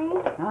 mommy.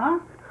 Huh?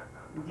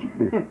 Look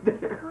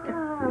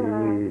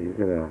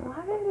at that.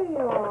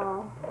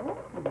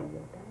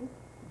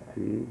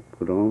 See,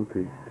 put on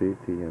three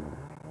together.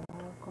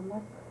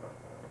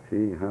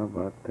 See, how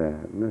about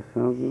that? Isn't that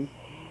something?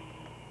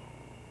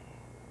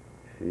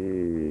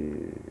 See.